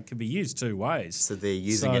be used 2 ways. So they're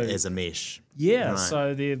using it as a mesh. Yeah, right.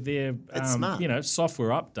 So they're smart. Software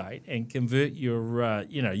update and convert your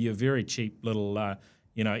your very cheap little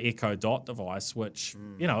Echo Dot device, which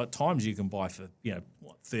at times you can buy for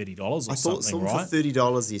 $30 or something. I thought some right? for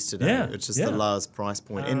 $30 yesterday, which is the lowest price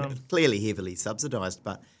point, and clearly heavily subsidised.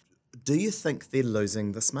 But do you think they're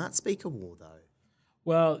losing the smart speaker war though?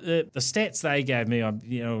 Well, the stats they gave me,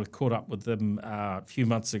 I caught up with them a few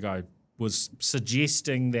months ago, was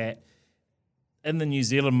suggesting that in the New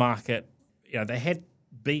Zealand market, they had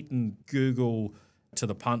beaten Google to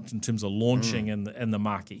the punch in terms of launching in the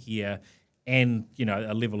market here, and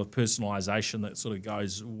a level of personalisation that sort of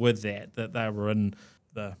goes with that they were in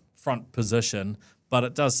the front position, but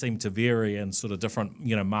it does seem to vary in sort of different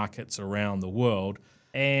markets around the world.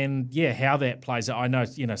 And how that plays out, I know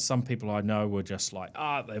some people I know were just like,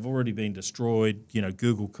 they've already been destroyed.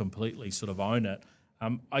 Google completely sort of own it.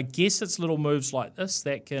 I guess it's little moves like this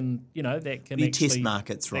that can, you actually test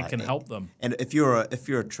markets, right? That can help them. And if you're a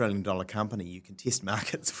 $1 trillion company, you can test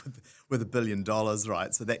markets with $1 billion,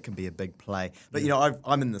 right? So that can be a big play. But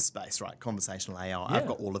I'm in this space, right? Conversational AI. I've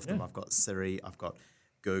got all of them. I've got Siri, I've got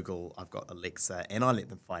Google, I've got Alexa, and I let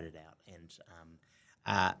them fight it out. And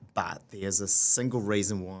but there's a single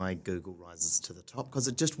reason why Google rises to the top, because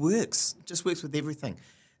it just works. It just works with everything.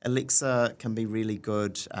 Alexa can be really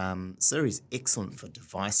good. Siri's excellent for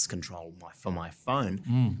device control for my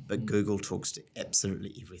phone, but Google talks to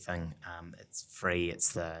absolutely everything. It's free.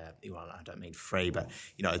 I don't mean free, but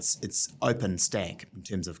it's open stack in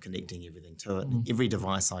terms of connecting everything to it. Every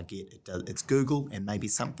device I get, it's Google and maybe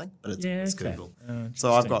something, but it's Google.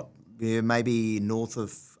 So I've got maybe north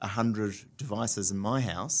of 100 devices in my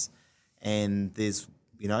house, and there's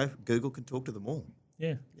Google can talk to them all.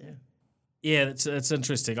 Yeah. Yeah, it's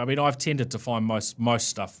interesting. I mean, I've tended to find most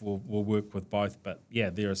stuff will work with both, but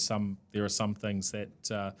there are some things that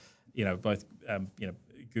both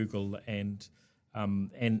Google and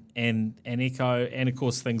Echo, and of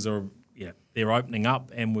course things are they're opening up,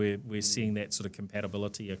 and we're seeing that sort of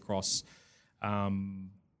compatibility across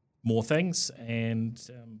more things, and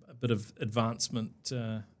a bit of advancement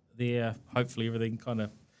there. Hopefully, everything kind of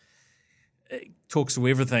talks to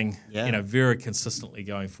everything, very consistently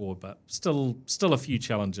going forward, but still a few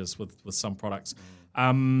challenges with some products.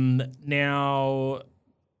 Now,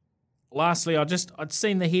 lastly, I'd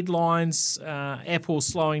seen the headlines, Apple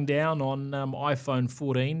slowing down on iPhone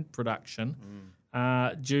 14 production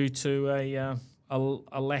due to a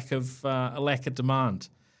lack of demand.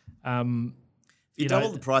 You double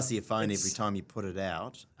the price of your phone every time you put it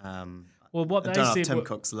out. Well, what they said, Tim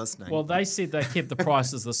Cook's listening. Well, they said they kept the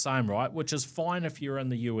prices the same, right? Which is fine if you're in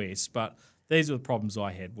the US, but these are the problems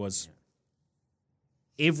I had. Was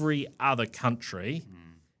every other country,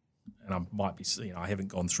 and I might be, I haven't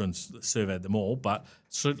gone through and surveyed them all, but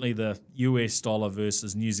certainly the US dollar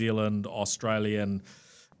versus New Zealand, Australian,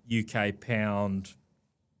 UK pound,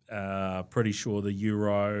 pretty sure the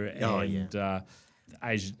euro and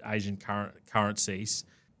Asian currencies.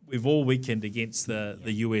 We've all weakened against the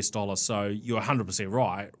US dollar, so you're 100%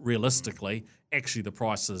 right. Realistically, actually the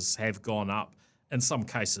prices have gone up, in some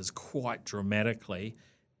cases quite dramatically,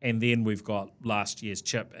 and then we've got last year's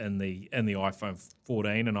chip in the iPhone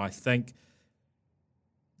 14, and I think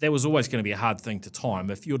that was always going to be a hard thing to time.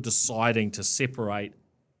 If you're deciding to separate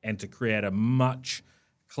and to create a much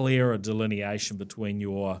clearer delineation between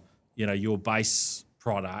your base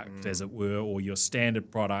product, as it were, or your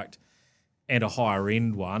standard product, and a higher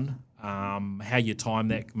end one, how you time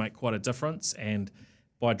that can make quite a difference. And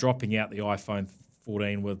by dropping out the iPhone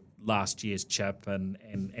 14 with last year's chip and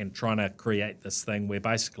trying to create this thing where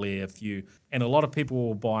basically and a lot of people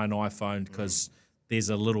will buy an iPhone because there's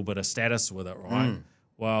a little bit of status with it, right?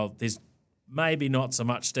 Well, there's maybe not so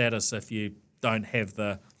much status if you don't have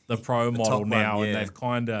the Pro model now, and they've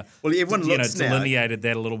kind of delineated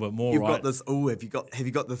that a little bit more. You've right? got this. Oh, have you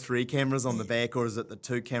got the 3 cameras on the back, or is it the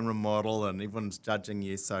 2-camera model? And everyone's judging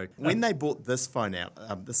you. So when they bought this phone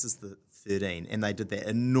out, this is the 13, and they did that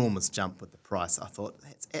enormous jump with the price. I thought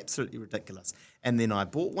that's absolutely ridiculous. And then I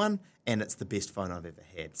bought one, and it's the best phone I've ever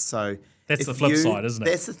had. So that's the flip side, isn't it?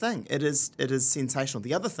 That's the thing. It is sensational.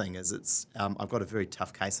 The other thing is it's I've got a very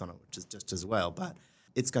tough case on it, which is just as well, but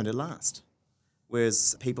it's going to last.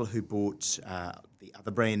 Whereas people who bought the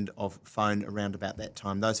other brand of phone around about that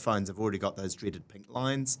time, those phones have already got those dreaded pink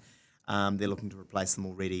lines. They're looking to replace them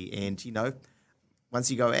already. And,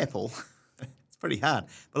 once you go Apple, it's pretty hard.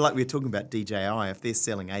 But like we were talking about DJI, if they're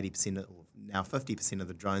selling 80% or now 50% of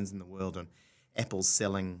the drones in the world, and Apple's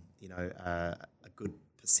selling, a good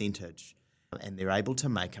percentage, and they're able to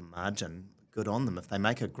make a margin, good on them. If they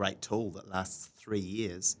make a great tool that lasts 3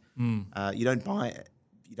 years, you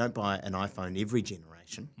don't buy an iPhone every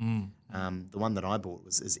generation. The one that I bought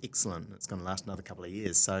is excellent. It's going to last another couple of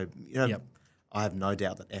years. So, I have no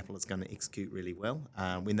doubt that Apple is going to execute really well.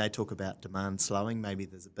 When they talk about demand slowing, maybe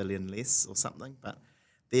there's 1 billion less or something. But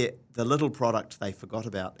the little product they forgot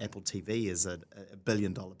about, Apple TV, is a $1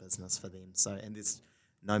 billion business for them. So, and there's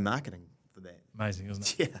no marketing for that. Amazing,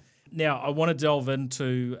 isn't it? Yeah. Now, I want to delve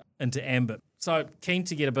into Ambit. So, keen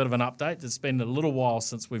to get a bit of an update. It's been a little while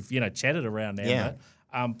since we've chatted around Ambit.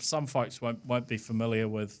 Some folks won't be familiar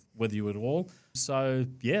with you at all. So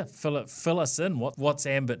fill us in. What's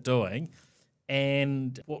Ambit doing,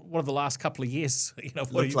 and what have the last couple of years?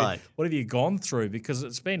 What have you gone through? Because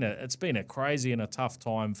it's been a crazy and a tough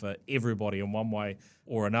time for everybody in one way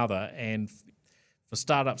or another, and for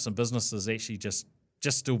startups and businesses actually just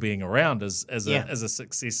still being around as a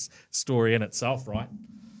success story in itself, right?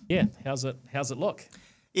 Yeah. How's it look?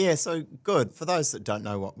 Yeah, so good. For those that don't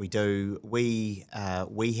know what we do, we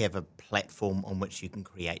have a platform on which you can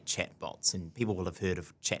create chatbots, and people will have heard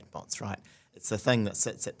of chatbots, right? It's the thing that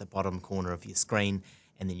sits at the bottom corner of your screen,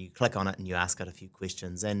 and then you click on it and you ask it a few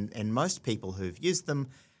questions. And most people who've used them,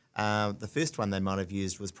 the first one they might have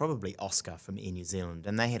used was probably Oscar from Air New Zealand,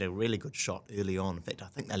 and they had a really good shot early on. In fact, I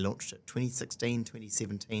think they launched it 2016,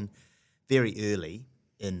 2017, very early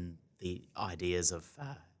in the ideas of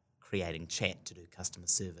creating chat to do customer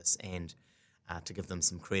service. And to give them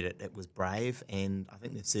some credit, it was brave, and I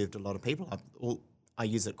think they've served a lot of people. I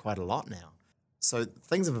use it quite a lot now. So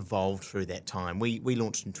things have evolved through that time. We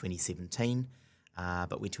launched in 2017,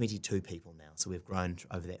 but we're 22 people now. So we've grown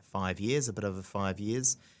over that 5 years, a bit over 5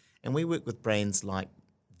 years. And we work with brands like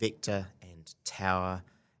Vector and Tower.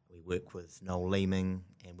 We work with Noel Leeming,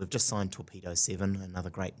 and we've just signed Torpedo 7, another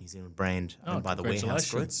great New Zealand brand owned by the Warehouse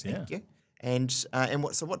Group. Thank you. And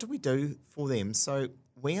what do we do for them? So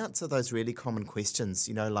we answer those really common questions,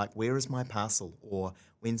 like where is my parcel, or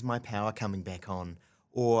when's my power coming back on,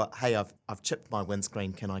 or hey, I've chipped my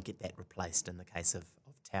windscreen, can I get that replaced in the case of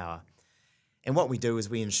Tower? And what we do is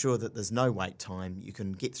we ensure that there's no wait time. You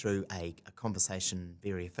can get through a conversation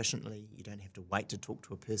very efficiently. You don't have to wait to talk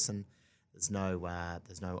to a person. There's no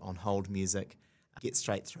on hold music. Get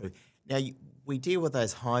straight through. Now we deal with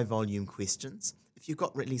those high volume questions. If you've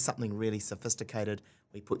got something really sophisticated,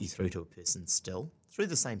 we put you through to a person still through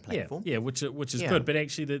the same platform. Yeah, which is good. But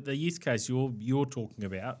actually, the use case you're talking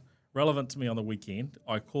about, relevant to me on the weekend.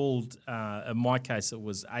 I called. In my case, it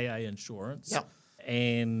was AA Insurance. Yep.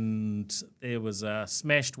 And there was a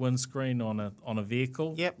smashed windscreen on a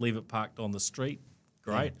vehicle. Yep. Leave it parked on the street.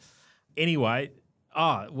 Great. Anyway,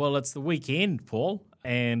 it's the weekend, Paul,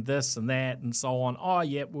 and this and that and so on.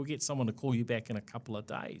 We'll get someone to call you back in a couple of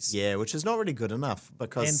days. Yeah, which is not really good enough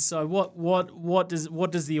because. And so what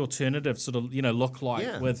does the alternative sort of look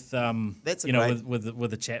like with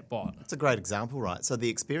with a chatbot? That's a great example, right? So the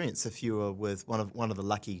experience, if you were with one of the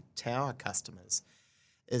lucky Tower customers,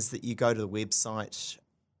 is that you go to the website,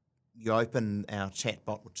 you open our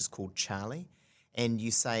chatbot, which is called Charlie, and you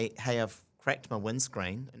say, hey, I've cracked my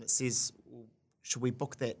windscreen, and it says, should we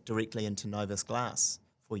book that directly into Novus Glass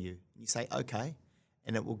for you? And you say, okay,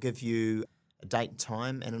 and it will give you a date and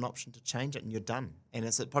time and an option to change it, and you're done. And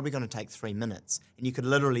it's probably going to take 3 minutes, and you could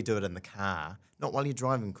literally do it in the car, not while you're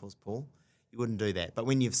driving, of course, Paul. You wouldn't do that, but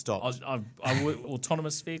when you've stopped,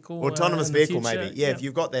 autonomous vehicle, maybe. Yeah, if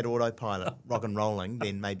you've got that autopilot rock and rolling,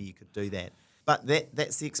 then maybe you could do that. But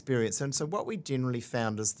that's the experience. And so what we generally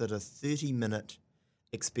found is that a 30-minute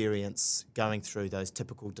experience going through those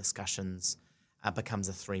typical discussions becomes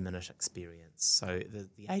a 3-minute experience. So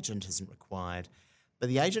the agent isn't required, but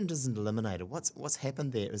the agent isn't eliminated. What's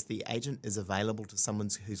happened there is the agent is available to someone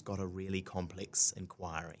who's got a really complex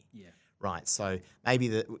inquiry. Yeah. Right. So maybe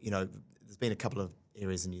there's been a couple of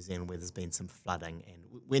areas in New Zealand where there's been some flooding,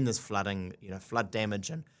 and when there's flooding, flood damage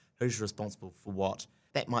and who's responsible for what,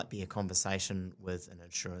 that might be a conversation with an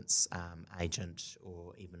insurance agent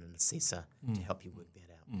or even an assessor to help you work that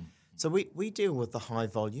out. So we deal with the high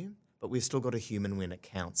volume, but we've still got a human when it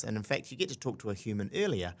counts. And in fact, you get to talk to a human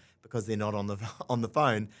earlier because they're not on the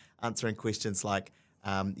phone answering questions like,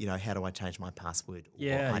 how do I change my password? Or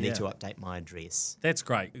I need to update my address. That's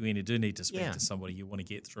great. When you do need to speak to somebody, you want to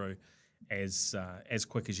get through as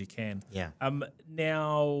quick as you can. Yeah.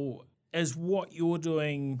 Now, is what you're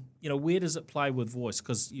doing, where does it play with voice?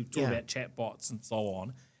 Because you've talked about chatbots and so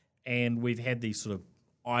on, and we've had these sort of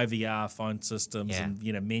IVR phone systems and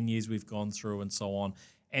menus we've gone through and so on,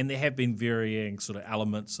 and there have been varying sort of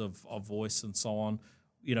elements of voice and so on.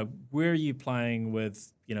 Where are you playing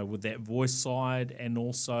with that voice side and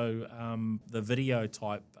also the video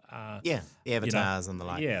type? The avatars and the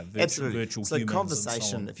like. Yeah, absolutely. Virtual so humans conversation, and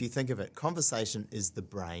so on. if you think of it, conversation is the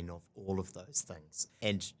brain of all of those things.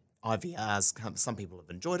 And IVRs, some people have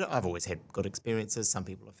enjoyed it. I've always had good experiences. Some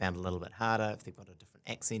people have found it a little bit harder if they've got a different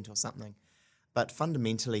accent or something. But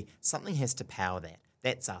fundamentally, something has to power that.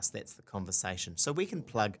 That's us. That's the conversation. So we can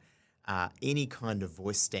plug any kind of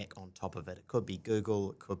voice stack on top of it. It could be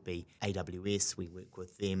Google, it could be AWS, we work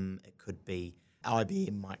with them, it could be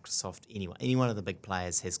IBM, Microsoft, anyone. Any one of the big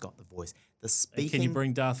players has got the voice. The speaking. Can you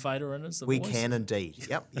bring Darth Vader in as the voice? We can indeed.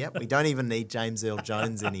 Yep. We don't even need James Earl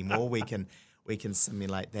Jones anymore. We can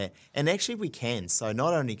simulate that. And actually we can. So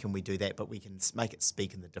not only can we do that, but we can make it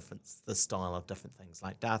speak in the style of different things,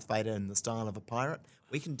 like Darth Vader in the style of a pirate.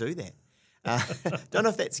 We can do that. Don't know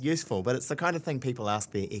if that's useful, but it's the kind of thing people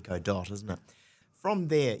ask their Echo Dot, isn't it? From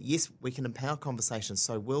there, yes, we can empower conversations.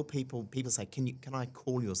 So will people say, can I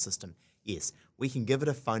call your system? Yes, we can give it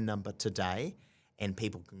a phone number today and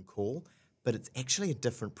people can call, but it's actually a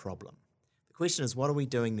different problem. The question is, what are we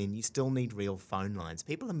doing then? You still need real phone lines.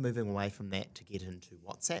 People are moving away from that to get into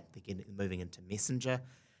WhatsApp. They're moving into Messenger.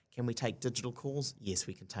 Can we take digital calls? Yes,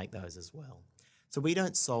 we can take those as well. So we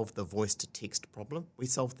don't solve the voice-to-text problem. We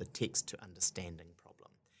solve the text-to-understanding problem.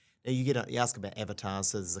 Now, you ask about avatars.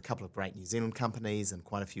 So there's a couple of great New Zealand companies and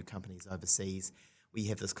quite a few companies overseas. We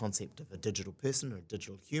have this concept of a digital person or a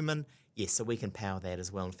digital human. Yes, so we can power that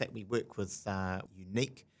as well. In fact, we work with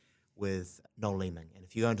Unique, with Noel Leeming. And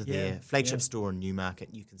if you go into their flagship store in Newmarket,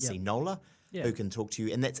 you can see Nola, who can talk to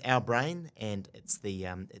you. And that's our brain, and it's the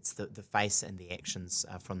face and the actions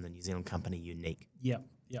from the New Zealand company Unique. Yep.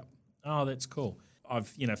 Oh, that's cool. I've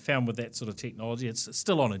found with that sort of technology, it's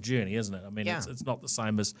still on a journey, isn't it? I mean, it's not the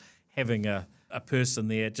same as having a person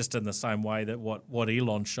there, just in the same way that what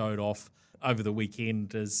Elon showed off over the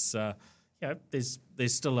weekend is, there's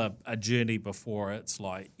still a journey before it's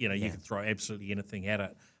like, you can throw absolutely anything at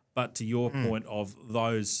it. But to your point of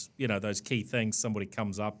those key things, somebody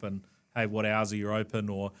comes up and, hey, what hours are you open,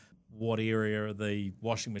 or what area are the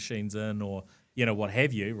washing machines in, or what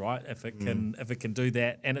have you, right? If it can do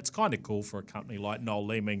that, and it's kind of cool for a company like Noel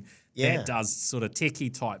Leeming that does sort of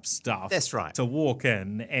techie type stuff. That's right. To walk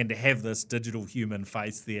in and to have this digital human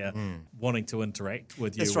face there wanting to interact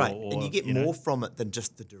with you. That's right. And you get more from it than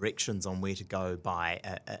just the directions on where to go buy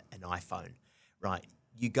an iPhone, right?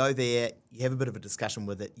 You go there, you have a bit of a discussion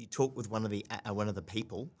with it, you talk with one of the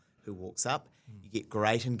people who walks up, you get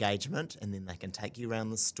great engagement, and then they can take you around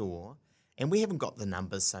the store. And we haven't got the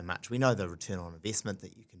numbers so much. We know the return on investment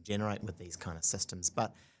that you can generate with these kind of systems,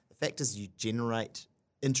 but the fact is you generate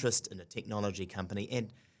interest in a technology company,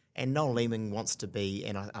 and Noel Leeming wants to be,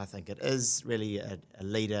 and I think it is really a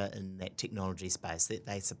leader in that technology space, that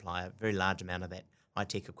they supply a very large amount of that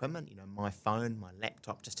high-tech equipment. My phone, my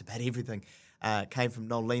laptop, just about everything came from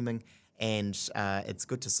Noel Leeming, and it's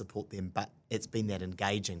good to support them, but it's been that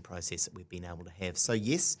engaging process that we've been able to have. So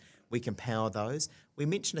yes, we can power those. We're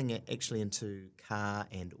mentioning it actually into car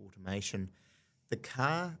and automation. The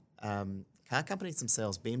car companies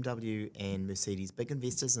themselves, BMW and Mercedes, big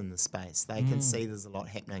investors in the space. They can see there's a lot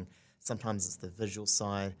happening. Sometimes it's the visual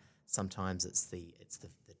side, sometimes it's the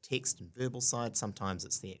text and verbal side, sometimes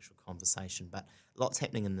it's the actual conversation. But lots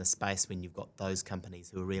happening in this space when you've got those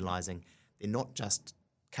companies who are realising they're not just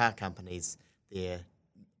car companies, they're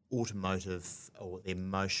automotive or they're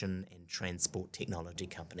motion and transport technology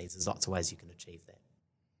companies. There's lots of ways you can achieve that.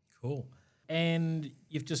 Cool. And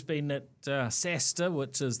you've just been at SaaStr,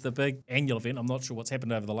 which is the big annual event. I'm not sure what's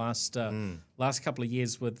happened over the last couple of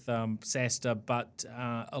years with SaaStr, but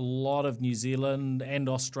a lot of New Zealand and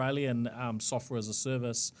Australian software as a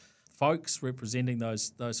service folks representing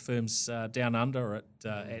those firms down under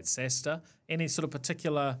at SaaStr. Any sort of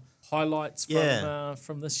particular highlights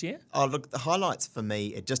from this year? Oh, look, the highlights for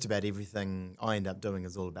me, just about everything I end up doing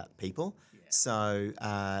is all about people. Yeah. So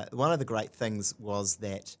one of the great things was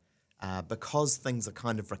that because things are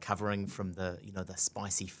kind of recovering from the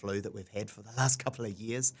spicy flu that we've had for the last couple of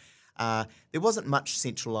years, there wasn't much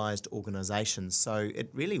centralised organisation. So it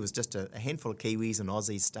really was just a handful of Kiwis and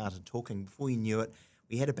Aussies started talking. Before you knew it,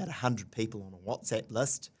 we had about 100 people on a WhatsApp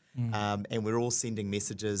list, and we're all sending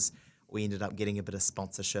messages. We ended up getting a bit of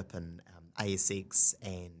sponsorship, and ASX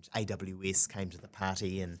and AWS came to the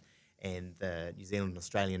party, and the New Zealand and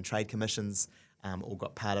Australian Trade Commissions all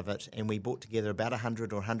got part of it, and we brought together about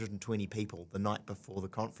 100 or 120 people the night before the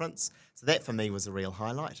conference. So that for me was a real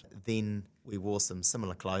highlight. Then we wore some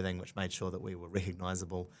similar clothing, which made sure that we were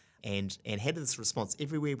recognisable, and had this response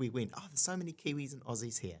everywhere we went. Oh, there's so many Kiwis and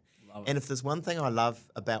Aussies here. And if there's one thing I love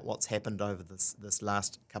about what's happened over this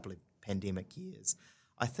last couple of pandemic years,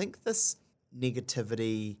 I think this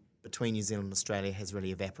negativity between New Zealand and Australia has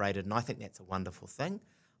really evaporated, and I think that's a wonderful thing.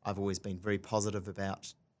 I've always been very positive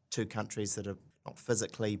about two countries that are not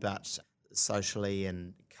physically but socially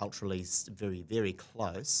and culturally very, very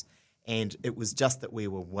close, and it was just that we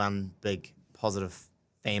were one big positive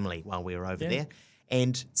family while we were over there.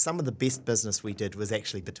 And some of the best business we did was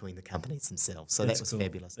actually between the companies themselves. So that was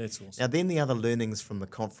fabulous. That's awesome. Now, then the other learnings from the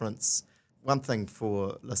conference, one thing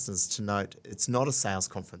for listeners to note, it's not a sales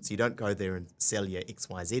conference. You don't go there and sell your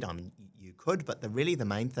XYZ. I mean, you could, but the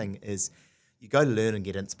main thing is you go to learn and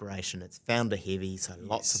get inspiration. It's founder heavy, so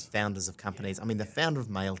lots of founders of companies. I mean, the founder of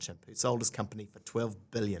MailChimp, who sold his company for $12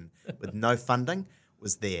 billion with no funding,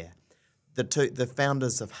 was there. The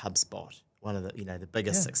founders of HubSpot, one of the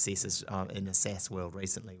biggest successes in the SaaS world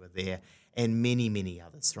recently, were there, and many, many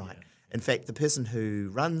others, right? Yeah. In fact, the person who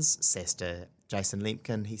runs SaaStr, Jason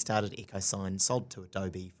Lemkin, he started EchoSign, sold to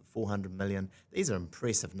Adobe for $400 million. These are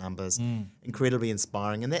impressive numbers, incredibly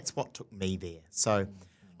inspiring, and that's what took me there. So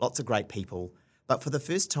lots of great people. But for the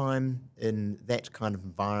first time in that kind of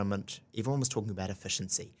environment, everyone was talking about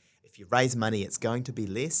efficiency. If you raise money, it's going to be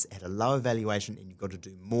less at a lower valuation, and you've got to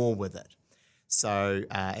do more with it. So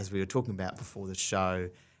as we were talking about before the show,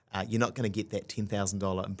 you're not going to get that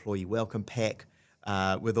 $10,000 employee welcome pack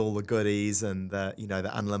with all the goodies and the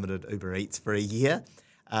unlimited Uber Eats for a year.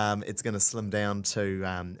 It's going to slim down to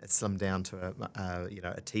a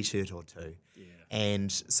T-shirt or two. Yeah.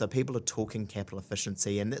 And so people are talking capital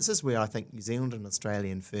efficiency, and this is where I think New Zealand and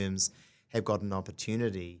Australian firms have got an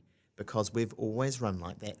opportunity, because we've always run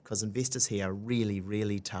like that, because investors here are really,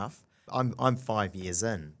 really tough. I'm 5 years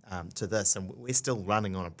in to this, and we're still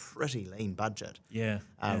running on a pretty lean budget.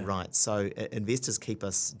 Right. So investors keep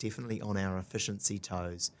us definitely on our efficiency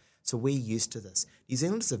toes. So we're used to this. New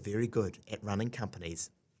Zealanders are very good at running companies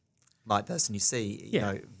like this, and you see,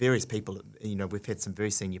 various people. We've had some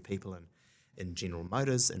very senior people in General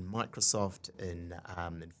Motors, in Microsoft, in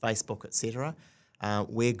Facebook, etc.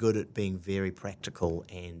 We're good at being very practical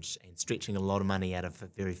and stretching a lot of money out of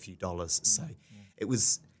very few dollars. So it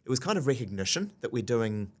was kind of recognition that we're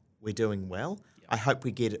doing well. Yep. I hope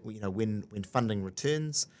we get it. When funding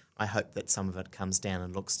returns, I hope that some of it comes down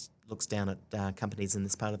and looks down at companies in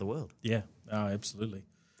this part of the world. Yeah, absolutely.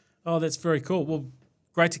 Oh, that's very cool. Well,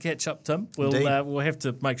 great to catch up, Tim. We'll have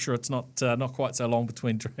to make sure it's not quite so long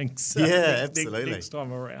between drinks. Absolutely. Next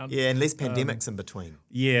time around. Yeah, and less pandemics in between.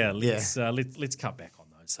 Yeah, let's cut back on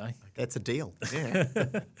those, eh? That's a deal. Yeah.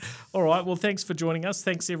 All right. Well, thanks for joining us.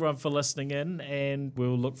 Thanks everyone for listening in, and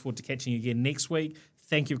we'll look forward to catching you again next week.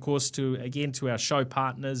 Thank you, of course, to our show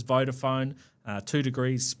partners, Vodafone, 2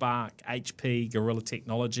 Degrees, Spark, HP, Gorilla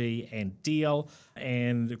Technology, and DL.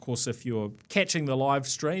 And, of course, if you're catching the live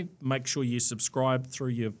stream, make sure you subscribe through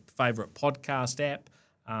your favourite podcast app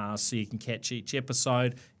so you can catch each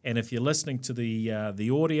episode. And if you're listening to the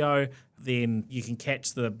audio, then you can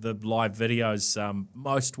catch the live videos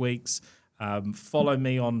most weeks. Follow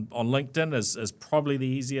me on LinkedIn is probably the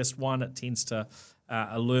easiest one. It tends to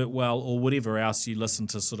alert well, or whatever else you listen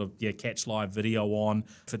to catch live video on.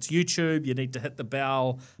 If it's YouTube, you need to hit the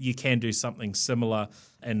bell. You can do something similar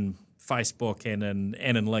in Facebook and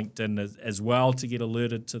in LinkedIn as well to get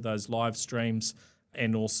alerted to those live streams,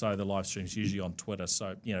 and also the live streams usually on Twitter.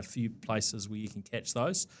 So, a few places where you can catch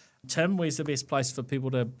those. Tim, where's the best place for people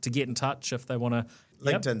to get in touch if they want to?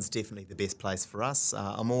 LinkedIn's definitely the best place for us.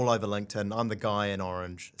 I'm all over LinkedIn. I'm the guy in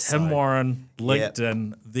orange. Tim Warren,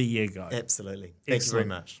 LinkedIn, there you go. Absolutely. Thank you very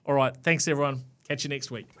much. All right. Thanks, everyone. Catch you next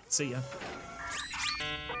week. See ya.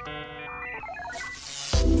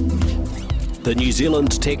 The New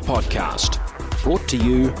Zealand Tech Podcast, brought to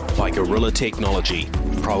you by Gorilla Technology,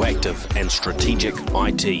 proactive and strategic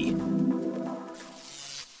IT.